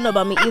 I don't know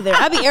about me either.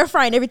 I be air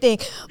frying everything,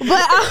 but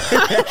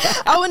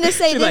I want to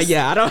say She's this. like,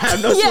 I don't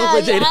have no smoke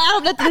with Jayda. I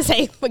have nothing to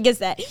say against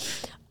that.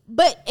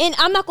 But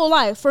I'm not gonna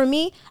lie. For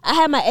me, I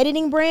had my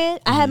editing brand.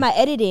 I had my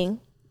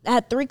editing. I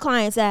had 3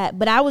 clients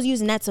but I was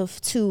using that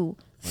to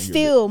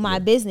fill my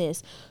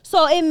business.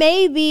 So it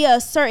may be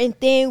a certain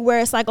thing where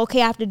it's like,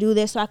 okay, I have to do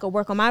this so I can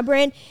work on my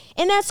brand.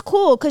 And that's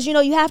cool because,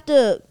 you have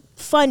to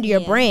fund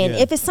your brand.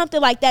 If it's something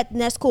like that, then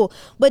that's cool.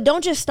 But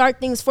don't just start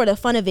things for the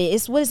fun of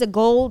it. What is it,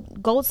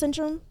 gold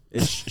syndrome?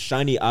 It's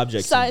shiny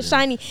objects.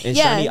 Shiny. And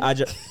shiny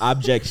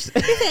objects.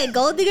 You said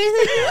gold digger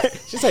syndrome?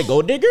 She said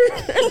gold digger?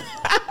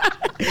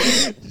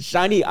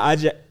 Shiny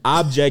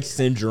object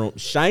syndrome.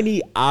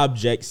 Shiny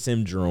object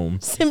syndrome.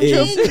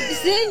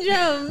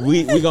 Syndrome.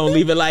 We gonna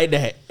leave it like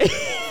that.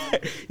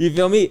 You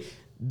feel me?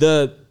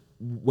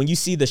 When you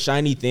see the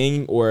shiny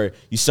thing or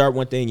you start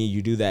one thing and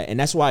you do that, and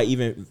that's why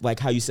even like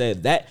how you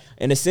said that,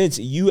 in a sense,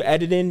 you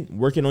editing,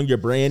 working on your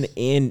brand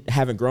and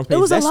having Growing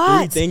Pains, that's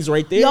 3 things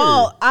right there.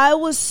 Yo, I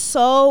was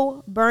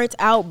so burnt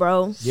out,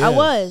 bro. Yeah. I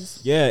was.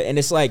 Yeah, and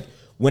it's like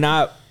when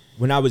I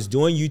was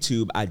doing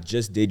YouTube, I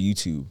just did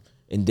YouTube.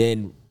 And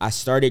then I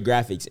started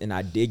graphics and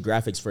I did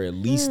graphics for at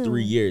least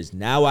 3 years.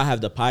 Now I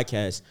have the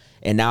podcast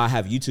and now I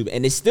have YouTube,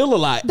 and it's still a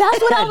lot.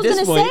 That's what I was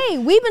going to say.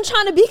 We've been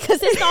trying to be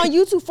consistent on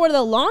YouTube for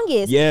the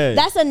longest. Yeah.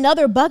 That's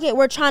another bucket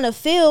we're trying to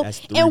fill.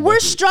 And we're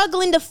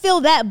struggling to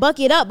fill that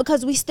bucket up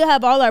because we still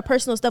have all our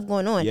personal stuff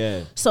going on.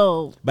 Yeah.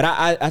 So. But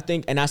I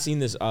think, and I seen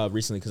this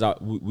recently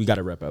because we got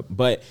to wrap up.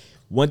 But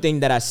one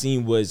thing that I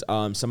seen was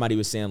somebody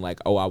was saying like,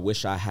 oh, I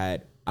wish I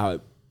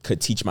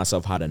could teach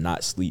myself how to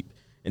not sleep.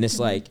 And it's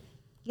like,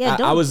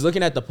 I was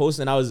looking at the post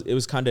and it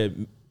was kind of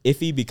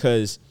iffy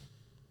because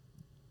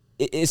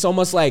it's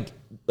almost like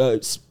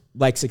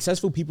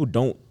successful people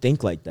don't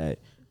think like that.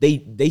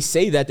 They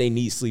say that they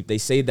need sleep. They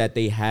say that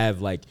they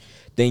have like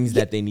things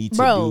that they need to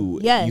do.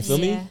 Yes. You feel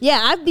me? Yeah,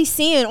 I'd be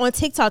seeing on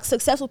TikTok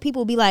successful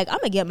people be like, I'm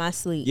gonna get my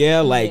sleep.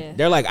 Yeah,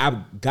 they're like,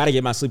 I gotta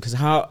get my sleep because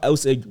how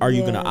else are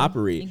you gonna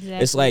operate? Exactly.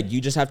 It's like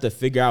you just have to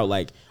figure out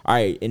like, all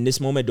right, in this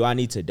moment, do I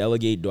need to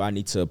delegate? Do I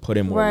need to put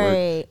in more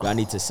work? Do I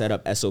need to set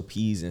up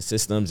SOPs and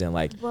systems? And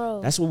like,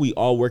 that's what we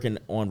all working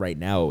on right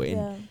now.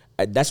 And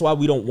that's why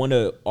we don't want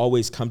to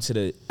always come to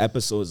the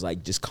episodes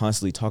like just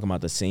constantly talking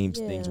about the same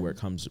things where it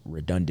comes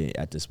redundant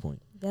at this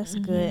point. That's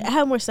good. I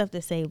have more stuff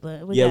to say,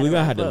 but we're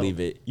gonna have to leave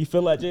it. You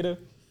feel like Jayda?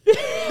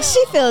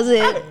 She feels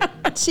it.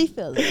 She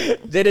feels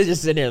it. Jayda's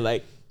just sitting there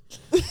like,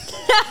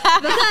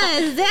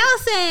 Because Dale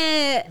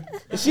said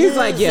She's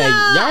like, yeah,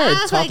 y'all I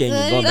are was talking.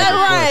 like, going good. back and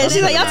Right. forth.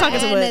 She's like, y'all I'm talking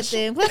like, too much.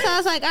 nothing. Plus, I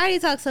was like, I already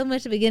talked so much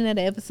at the beginning of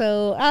the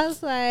episode. I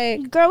was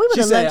like, Girl, we would She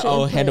have said, loved your "Oh,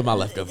 input. handle my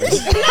leftovers."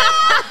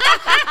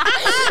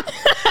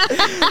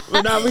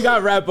 But now we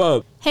gotta wrap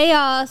up. hey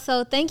y'all,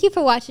 so thank you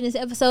for watching this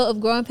episode of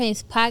Growing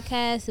Painz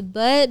podcast.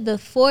 But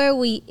before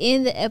we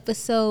end the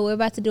episode, we're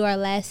about to do our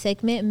last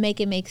segment, Make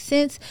It Make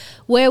Sense,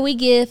 where we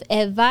give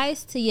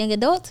advice to young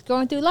adults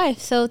going through life.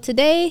 So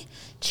today,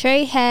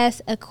 Trey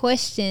has a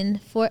question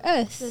for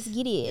us. Let's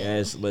get it.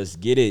 Yes, let's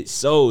get it.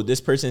 So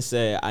this person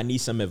said, "I need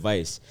some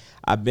advice.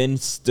 I've been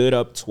stood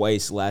up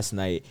twice last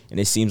night, and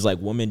it seems like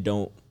women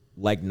don't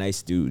like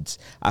nice dudes.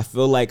 I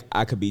feel like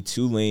I could be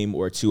too lame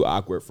or too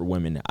awkward for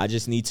women. I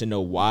just need to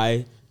know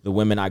why the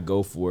women I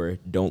go for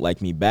don't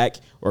like me back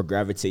or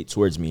gravitate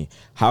towards me.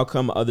 How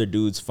come other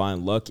dudes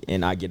find luck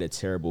and I get a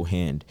terrible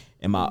hand?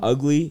 Am I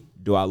ugly?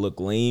 Do I look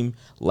lame?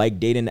 Like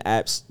dating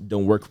apps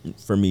don't work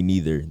for me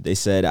neither." They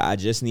said, "I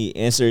just need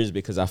answers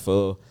because I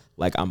feel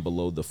like I'm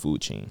below the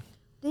food chain."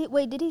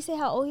 Did he say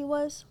how old he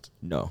was?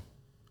 No,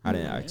 I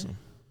didn't ask him.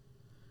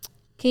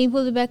 Can you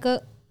pull it back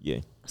up? Yeah.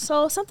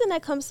 So something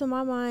that comes to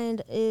my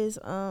mind is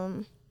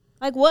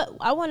like what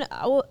I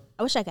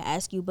wish I could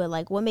ask you, but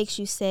like what makes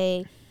you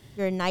say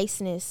your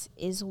niceness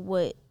is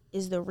what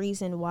is the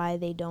reason why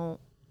they don't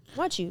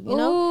want you, you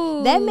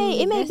know? Ooh, It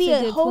may that's be a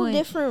a good whole point.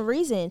 different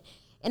reason.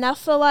 And I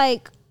feel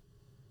like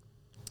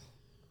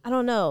I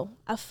don't know.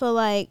 I feel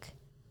like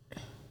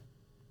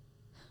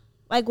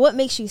what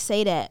makes you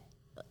say that?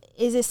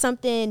 Is it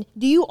something,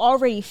 do you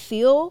already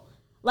feel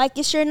like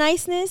it's your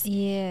niceness?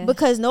 Yeah.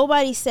 Because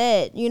nobody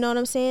said, you know what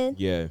I'm saying?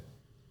 Yeah.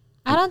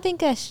 I don't think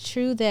that's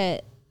true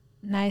that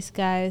nice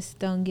guys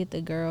don't get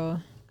the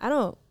girl. I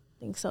don't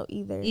think so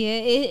either. Yeah,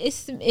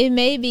 it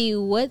may be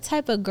what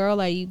type of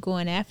girl are you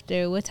going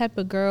after? What type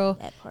of girl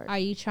That part. are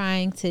you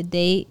trying to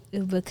date?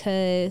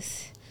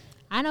 Because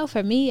I know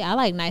for me, I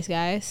like nice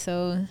guys.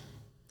 So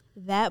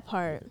That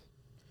part.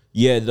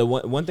 Yeah, the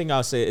one thing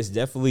I'll say is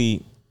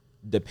definitely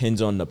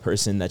depends on the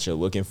person that you're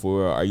looking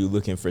for. Are you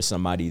looking for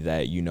somebody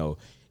that, you know,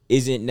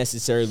 isn't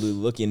necessarily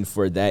looking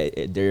for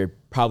that? They're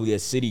probably a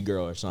city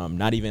girl or something,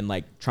 not even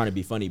like trying to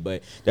be funny,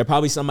 but they're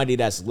probably somebody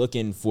that's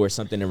looking for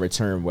something in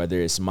return,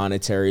 whether it's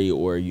monetary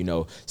or, you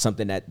know,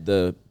 something that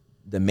the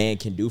man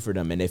can do for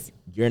them. And if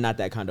you're not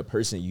that kind of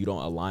person, you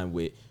don't align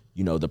with,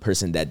 you know, the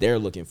person that they're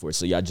looking for.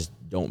 So y'all just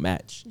don't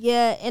match.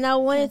 Yeah, and I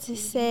wanted to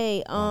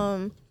say,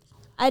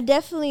 I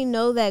definitely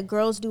know that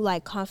girls do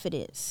like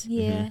confidence.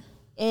 yeah,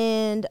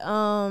 And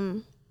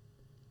I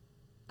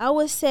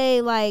would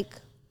say, like,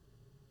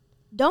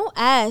 don't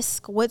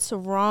ask what's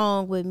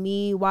wrong with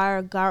me. Why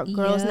are girls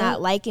Yep.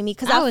 not liking me?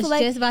 Because I I was feel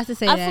like just about to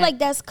say I that. feel like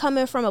that's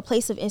coming from a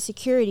place of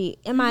insecurity.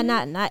 Am I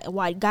not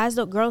why girls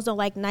don't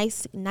like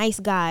nice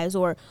guys,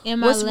 or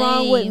Am I what's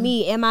wrong with lame?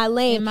 me? Am I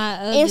lame? Am I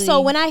And so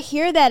ugly? when I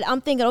hear that, I'm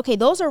thinking, okay,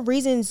 those are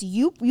reasons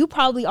you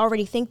probably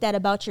already think that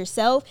about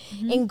yourself.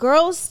 Mm-hmm. And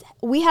girls,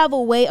 we have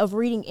a way of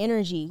reading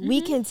energy.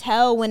 We can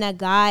tell when a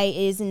guy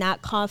is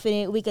not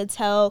confident. We could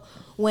tell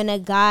when a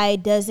guy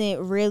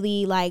doesn't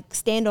really like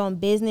stand on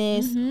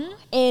business.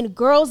 And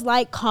girls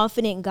like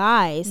confident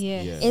guys.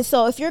 Yeah. Yeah. And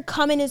so if you're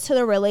coming into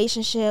the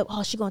relationship,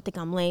 oh, she gonna think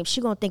I'm lame. She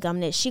gonna think I'm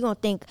this. She gonna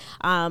think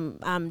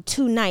I'm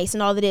too nice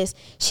and all of this.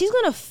 She's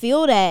gonna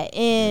feel that.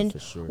 And for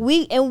sure.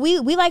 we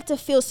like to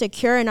feel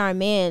secure in our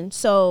man.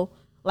 So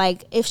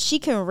like if she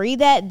can read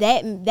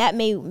that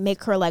may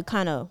make her like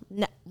kind of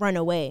run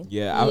away.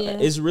 Yeah, Yeah.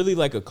 it's really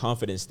like a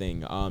confidence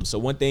thing. So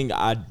one thing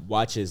I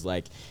watch is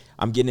like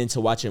I'm getting into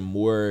watching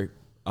more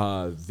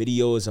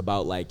videos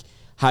about like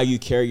how you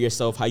carry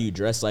yourself, how you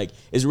dress. Like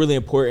it's really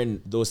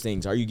important, those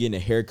things. Are you getting a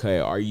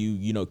haircut? Are you,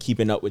 you know,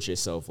 keeping up with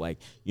yourself? Like,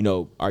 you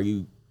know, are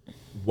you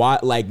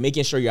like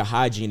making sure your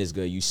hygiene is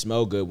good? You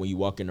smell good when you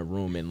walk in the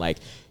room. And like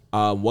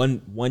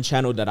one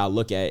channel that I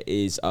look at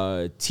is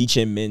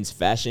Teaching Men's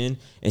Fashion.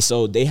 And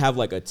so they have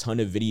like a ton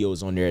of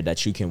videos on there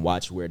that you can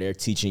watch where they're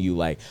teaching you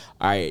like,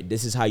 all right,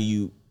 this is how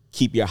you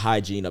keep your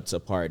hygiene up to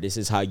par. This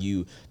is how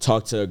you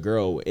talk to a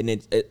girl. And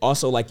it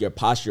also like your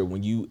posture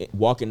when you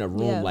walk in a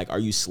room. Yeah. Like, are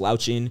you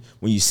slouching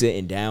when you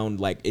sitting down?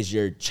 Like, is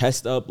your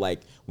chest up? Like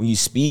when you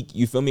speak,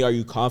 you feel me? Are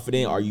you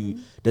confident? Are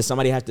you, does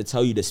somebody have to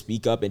tell you to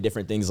speak up and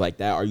different things like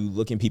that? Are you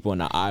looking people in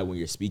the eye when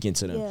you're speaking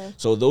to them? Yeah.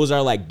 So those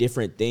are like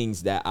different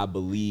things that I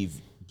believe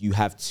you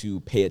have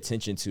to pay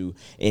attention to,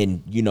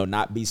 and, you know,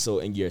 not be so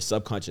in your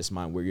subconscious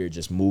mind where you're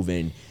just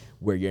moving,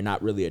 where you're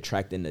not really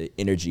attracting the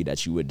energy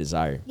that you would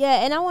desire.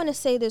 Yeah, and I want to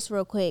say this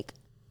real quick.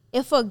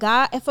 If a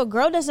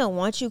girl doesn't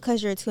want you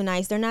because you're too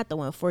nice, they're not the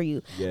one for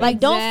you. Yeah. Like,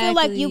 don't feel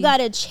like you Exactly.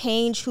 gotta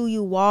change who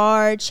you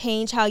are,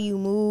 change how you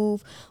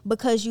move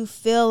because you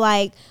feel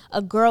like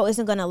a girl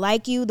isn't gonna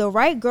like you. The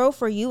right girl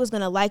for you is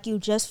gonna like you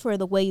just for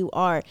the way you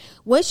are.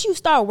 Once you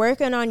start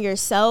working on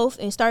yourself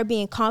and start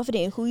being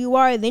confident in who you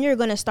are, then you're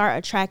gonna start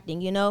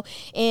attracting, you know?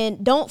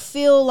 And don't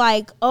feel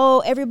like, oh,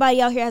 everybody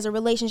out here has a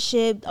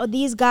relationship. Oh,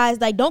 these guys,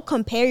 like, don't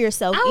compare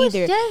yourself I was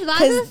either. just about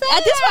to say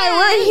That's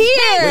why we're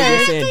here. Wait,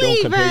 you're saying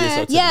don't compare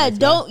yourself to Yeah,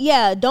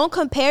 don't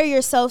compare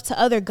yourself to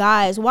other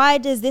guys. Why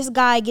does this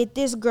guy get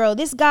this girl?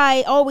 This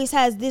guy always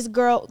has this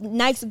girl,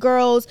 nice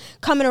girls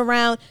coming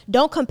around.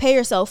 Don't compare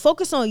yourself.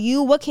 Focus on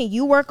you. What can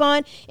you work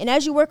on? And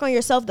as you work on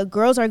yourself, the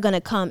girls are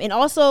gonna come. And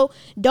also,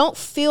 don't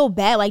feel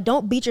bad. Like,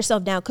 don't beat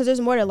yourself down, because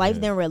there's more to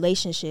life than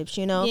relationships,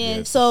 you know?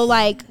 Yes. So,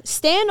 like,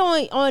 stand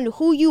on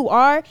who you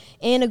are,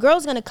 and the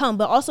girl's gonna come.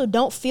 But also,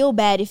 don't feel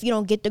bad if you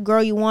don't get the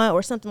girl you want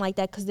or something like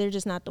that, because they're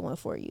just not the one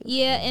for you.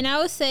 Yeah, and I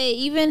would say,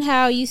 even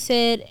how you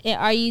said,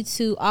 are you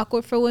too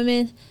awkward for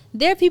women?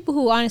 There are people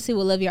who honestly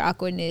will love your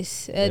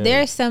awkwardness.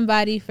 There's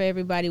somebody for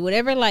everybody.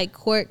 Whatever, like,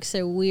 quirks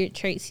or weird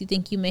traits you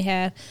think you may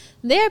have,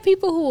 there are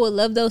people who will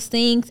love those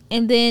things.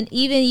 And then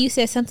even you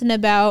said something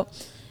about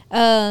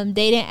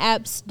dating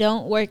apps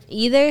don't work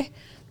either.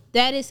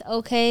 That is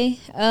okay.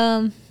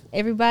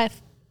 Everybody,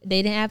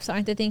 dating apps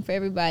aren't the thing for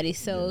everybody,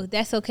 so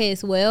that's okay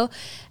as well.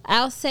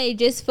 I'll say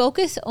just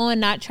focus on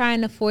not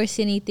trying to force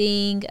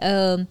anything,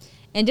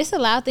 and just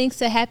allow things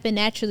to happen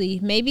naturally.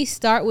 Maybe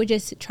start with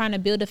just trying to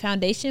build a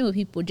foundation with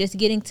people, just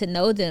getting to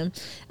know them,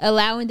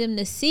 allowing them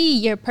to see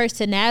your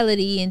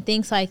personality and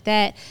things like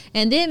that,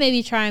 and then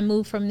maybe try and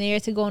move from there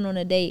to going on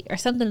a date or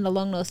something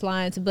along those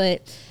lines.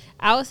 But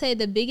I would say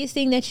the biggest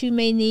thing that you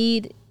may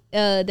need,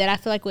 that I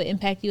feel like would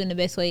impact you in the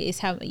best way, is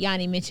how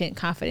Yanni mentioned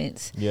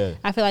confidence. Yeah.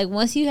 I feel like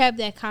once you have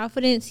that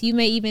confidence, you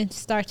may even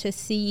start to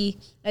see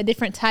a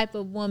different type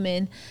of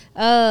woman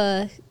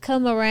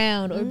come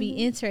around or be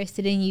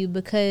interested in you,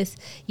 because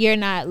you're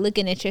not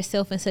looking at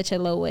yourself in such a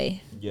low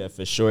way. Yeah,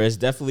 for sure. It's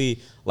definitely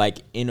like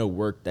inner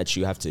work that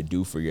you have to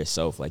do for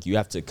yourself. Like, you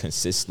have to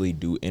consistently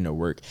do inner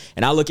work.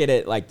 And I look at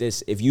it like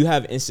this: if you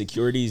have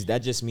insecurities, that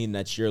just means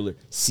that you're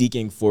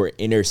seeking for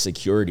inner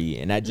security.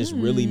 And that just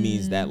really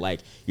means that, like,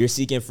 you're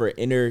seeking for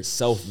inner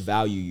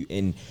self-value,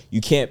 and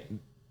you can't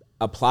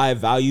apply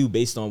value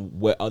based on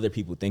what other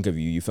people think of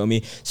you. You feel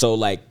me? So,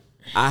 like,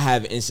 I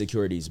have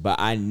insecurities, but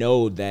I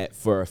know that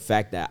for a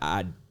fact that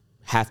I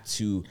have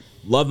to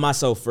love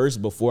myself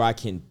first before I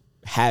can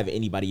have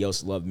anybody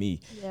else love me.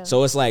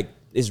 So it's like,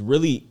 it's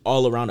really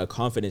all around a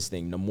confidence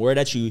thing. The more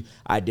that you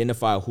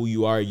identify who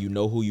you are, you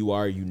know who you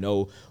are, you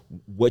know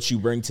what you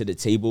bring to the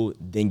table,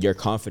 then your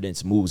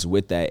confidence moves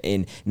with that.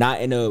 And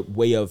not in a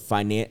way of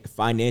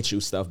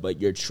financial stuff,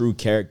 but your true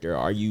character.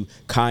 Are you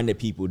kind to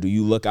people? Do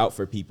you look out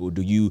for people?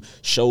 Do you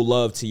show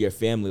love to your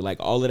family? Like,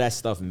 all of that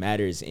stuff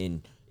matters.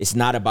 And it's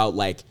not about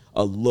like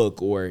a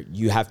look, or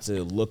you have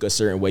to look a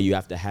certain way. You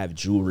have to have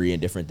jewelry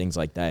and different things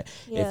like that.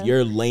 If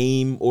you're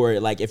lame, or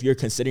like if you're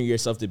considering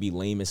yourself to be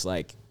lame, it's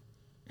like,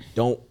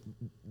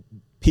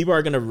 people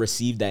are going to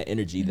receive that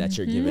energy that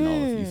you're giving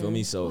off. You feel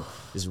me? So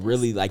it's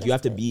really like, you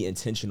have to be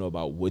intentional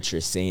about what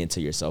you're saying to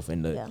yourself,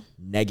 and the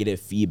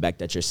negative feedback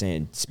that you're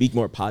saying. Speak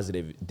more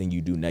positive than you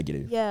do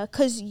negative. Yeah,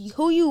 because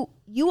you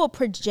will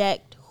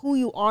project who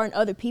you are in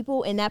other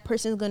people, and that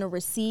person's going to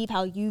receive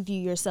how you view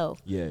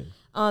yourself. Yeah.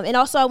 And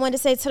also, I wanted to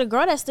say to the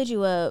girl that stood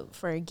you up,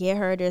 forget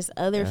her. There's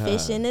other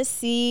fish in the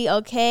sea,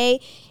 okay?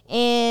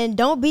 And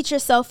don't beat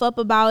yourself up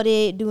about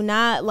it. Do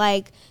not,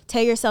 like,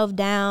 tear yourself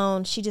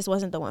down. She just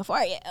wasn't the one for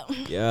you.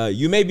 Yeah,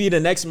 you may be the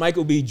next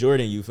Michael B.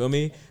 Jordan, you feel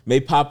me? May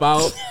pop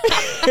out.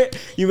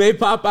 You may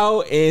pop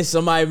out, and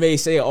somebody may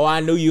say, "Oh, I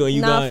knew you," and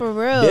you going for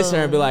real. diss her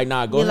and be like,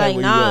 "Nah, go Be ahead like,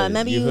 where nah, you was."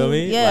 remember You you- feel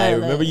me? yeah, like,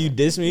 like, remember you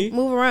diss me?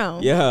 Move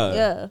around. Yeah.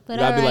 Yeah. But You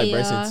gotta be like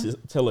alright, Bryson,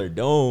 tell her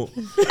don't.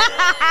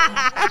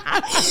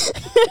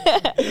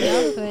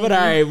 But But all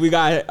right, we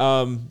got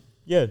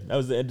yeah, that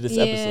was the end of this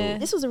episode.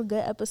 This was a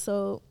good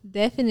episode.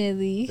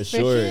 definitely. For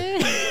sure.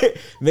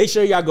 Make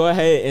sure y'all go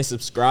ahead and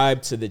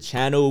subscribe to the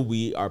channel.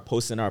 We are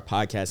posting our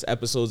podcast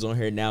episodes on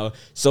here now,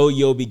 so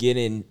you'll be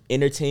getting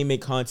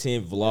entertainment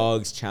content,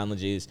 vlogs,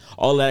 challenges,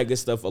 all that good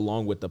stuff,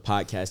 along with the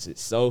podcast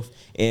itself.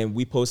 And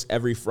we post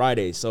every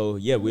Friday. So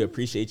yeah, we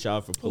appreciate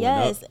y'all for pulling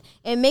up.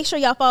 And make sure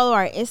y'all follow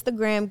our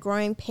Instagram,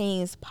 Growing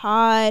Painz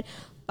Pod.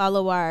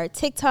 Follow our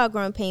TikTok,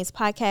 Growing Painz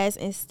Podcast,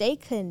 and stay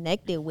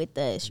connected with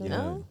us, you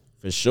know?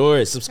 For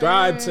sure.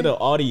 Subscribe to the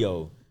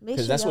audio, Make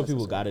because sure that's y'all what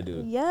people got to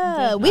do.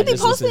 Yeah, we be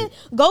just posting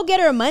listen. Go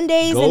Get Her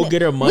Mondays. Go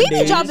Get Her We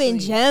Mondays. be dropping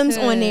gems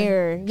on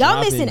there. Y'all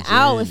Dropping missing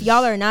out if gems.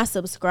 y'all are not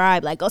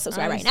subscribed. Like, go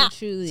subscribe right now.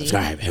 Truly.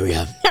 Subscribe. Here we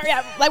go. Hurry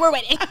up. Like, we're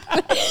waiting.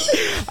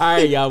 All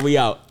right, y'all. We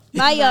out.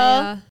 Bye,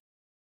 y'all.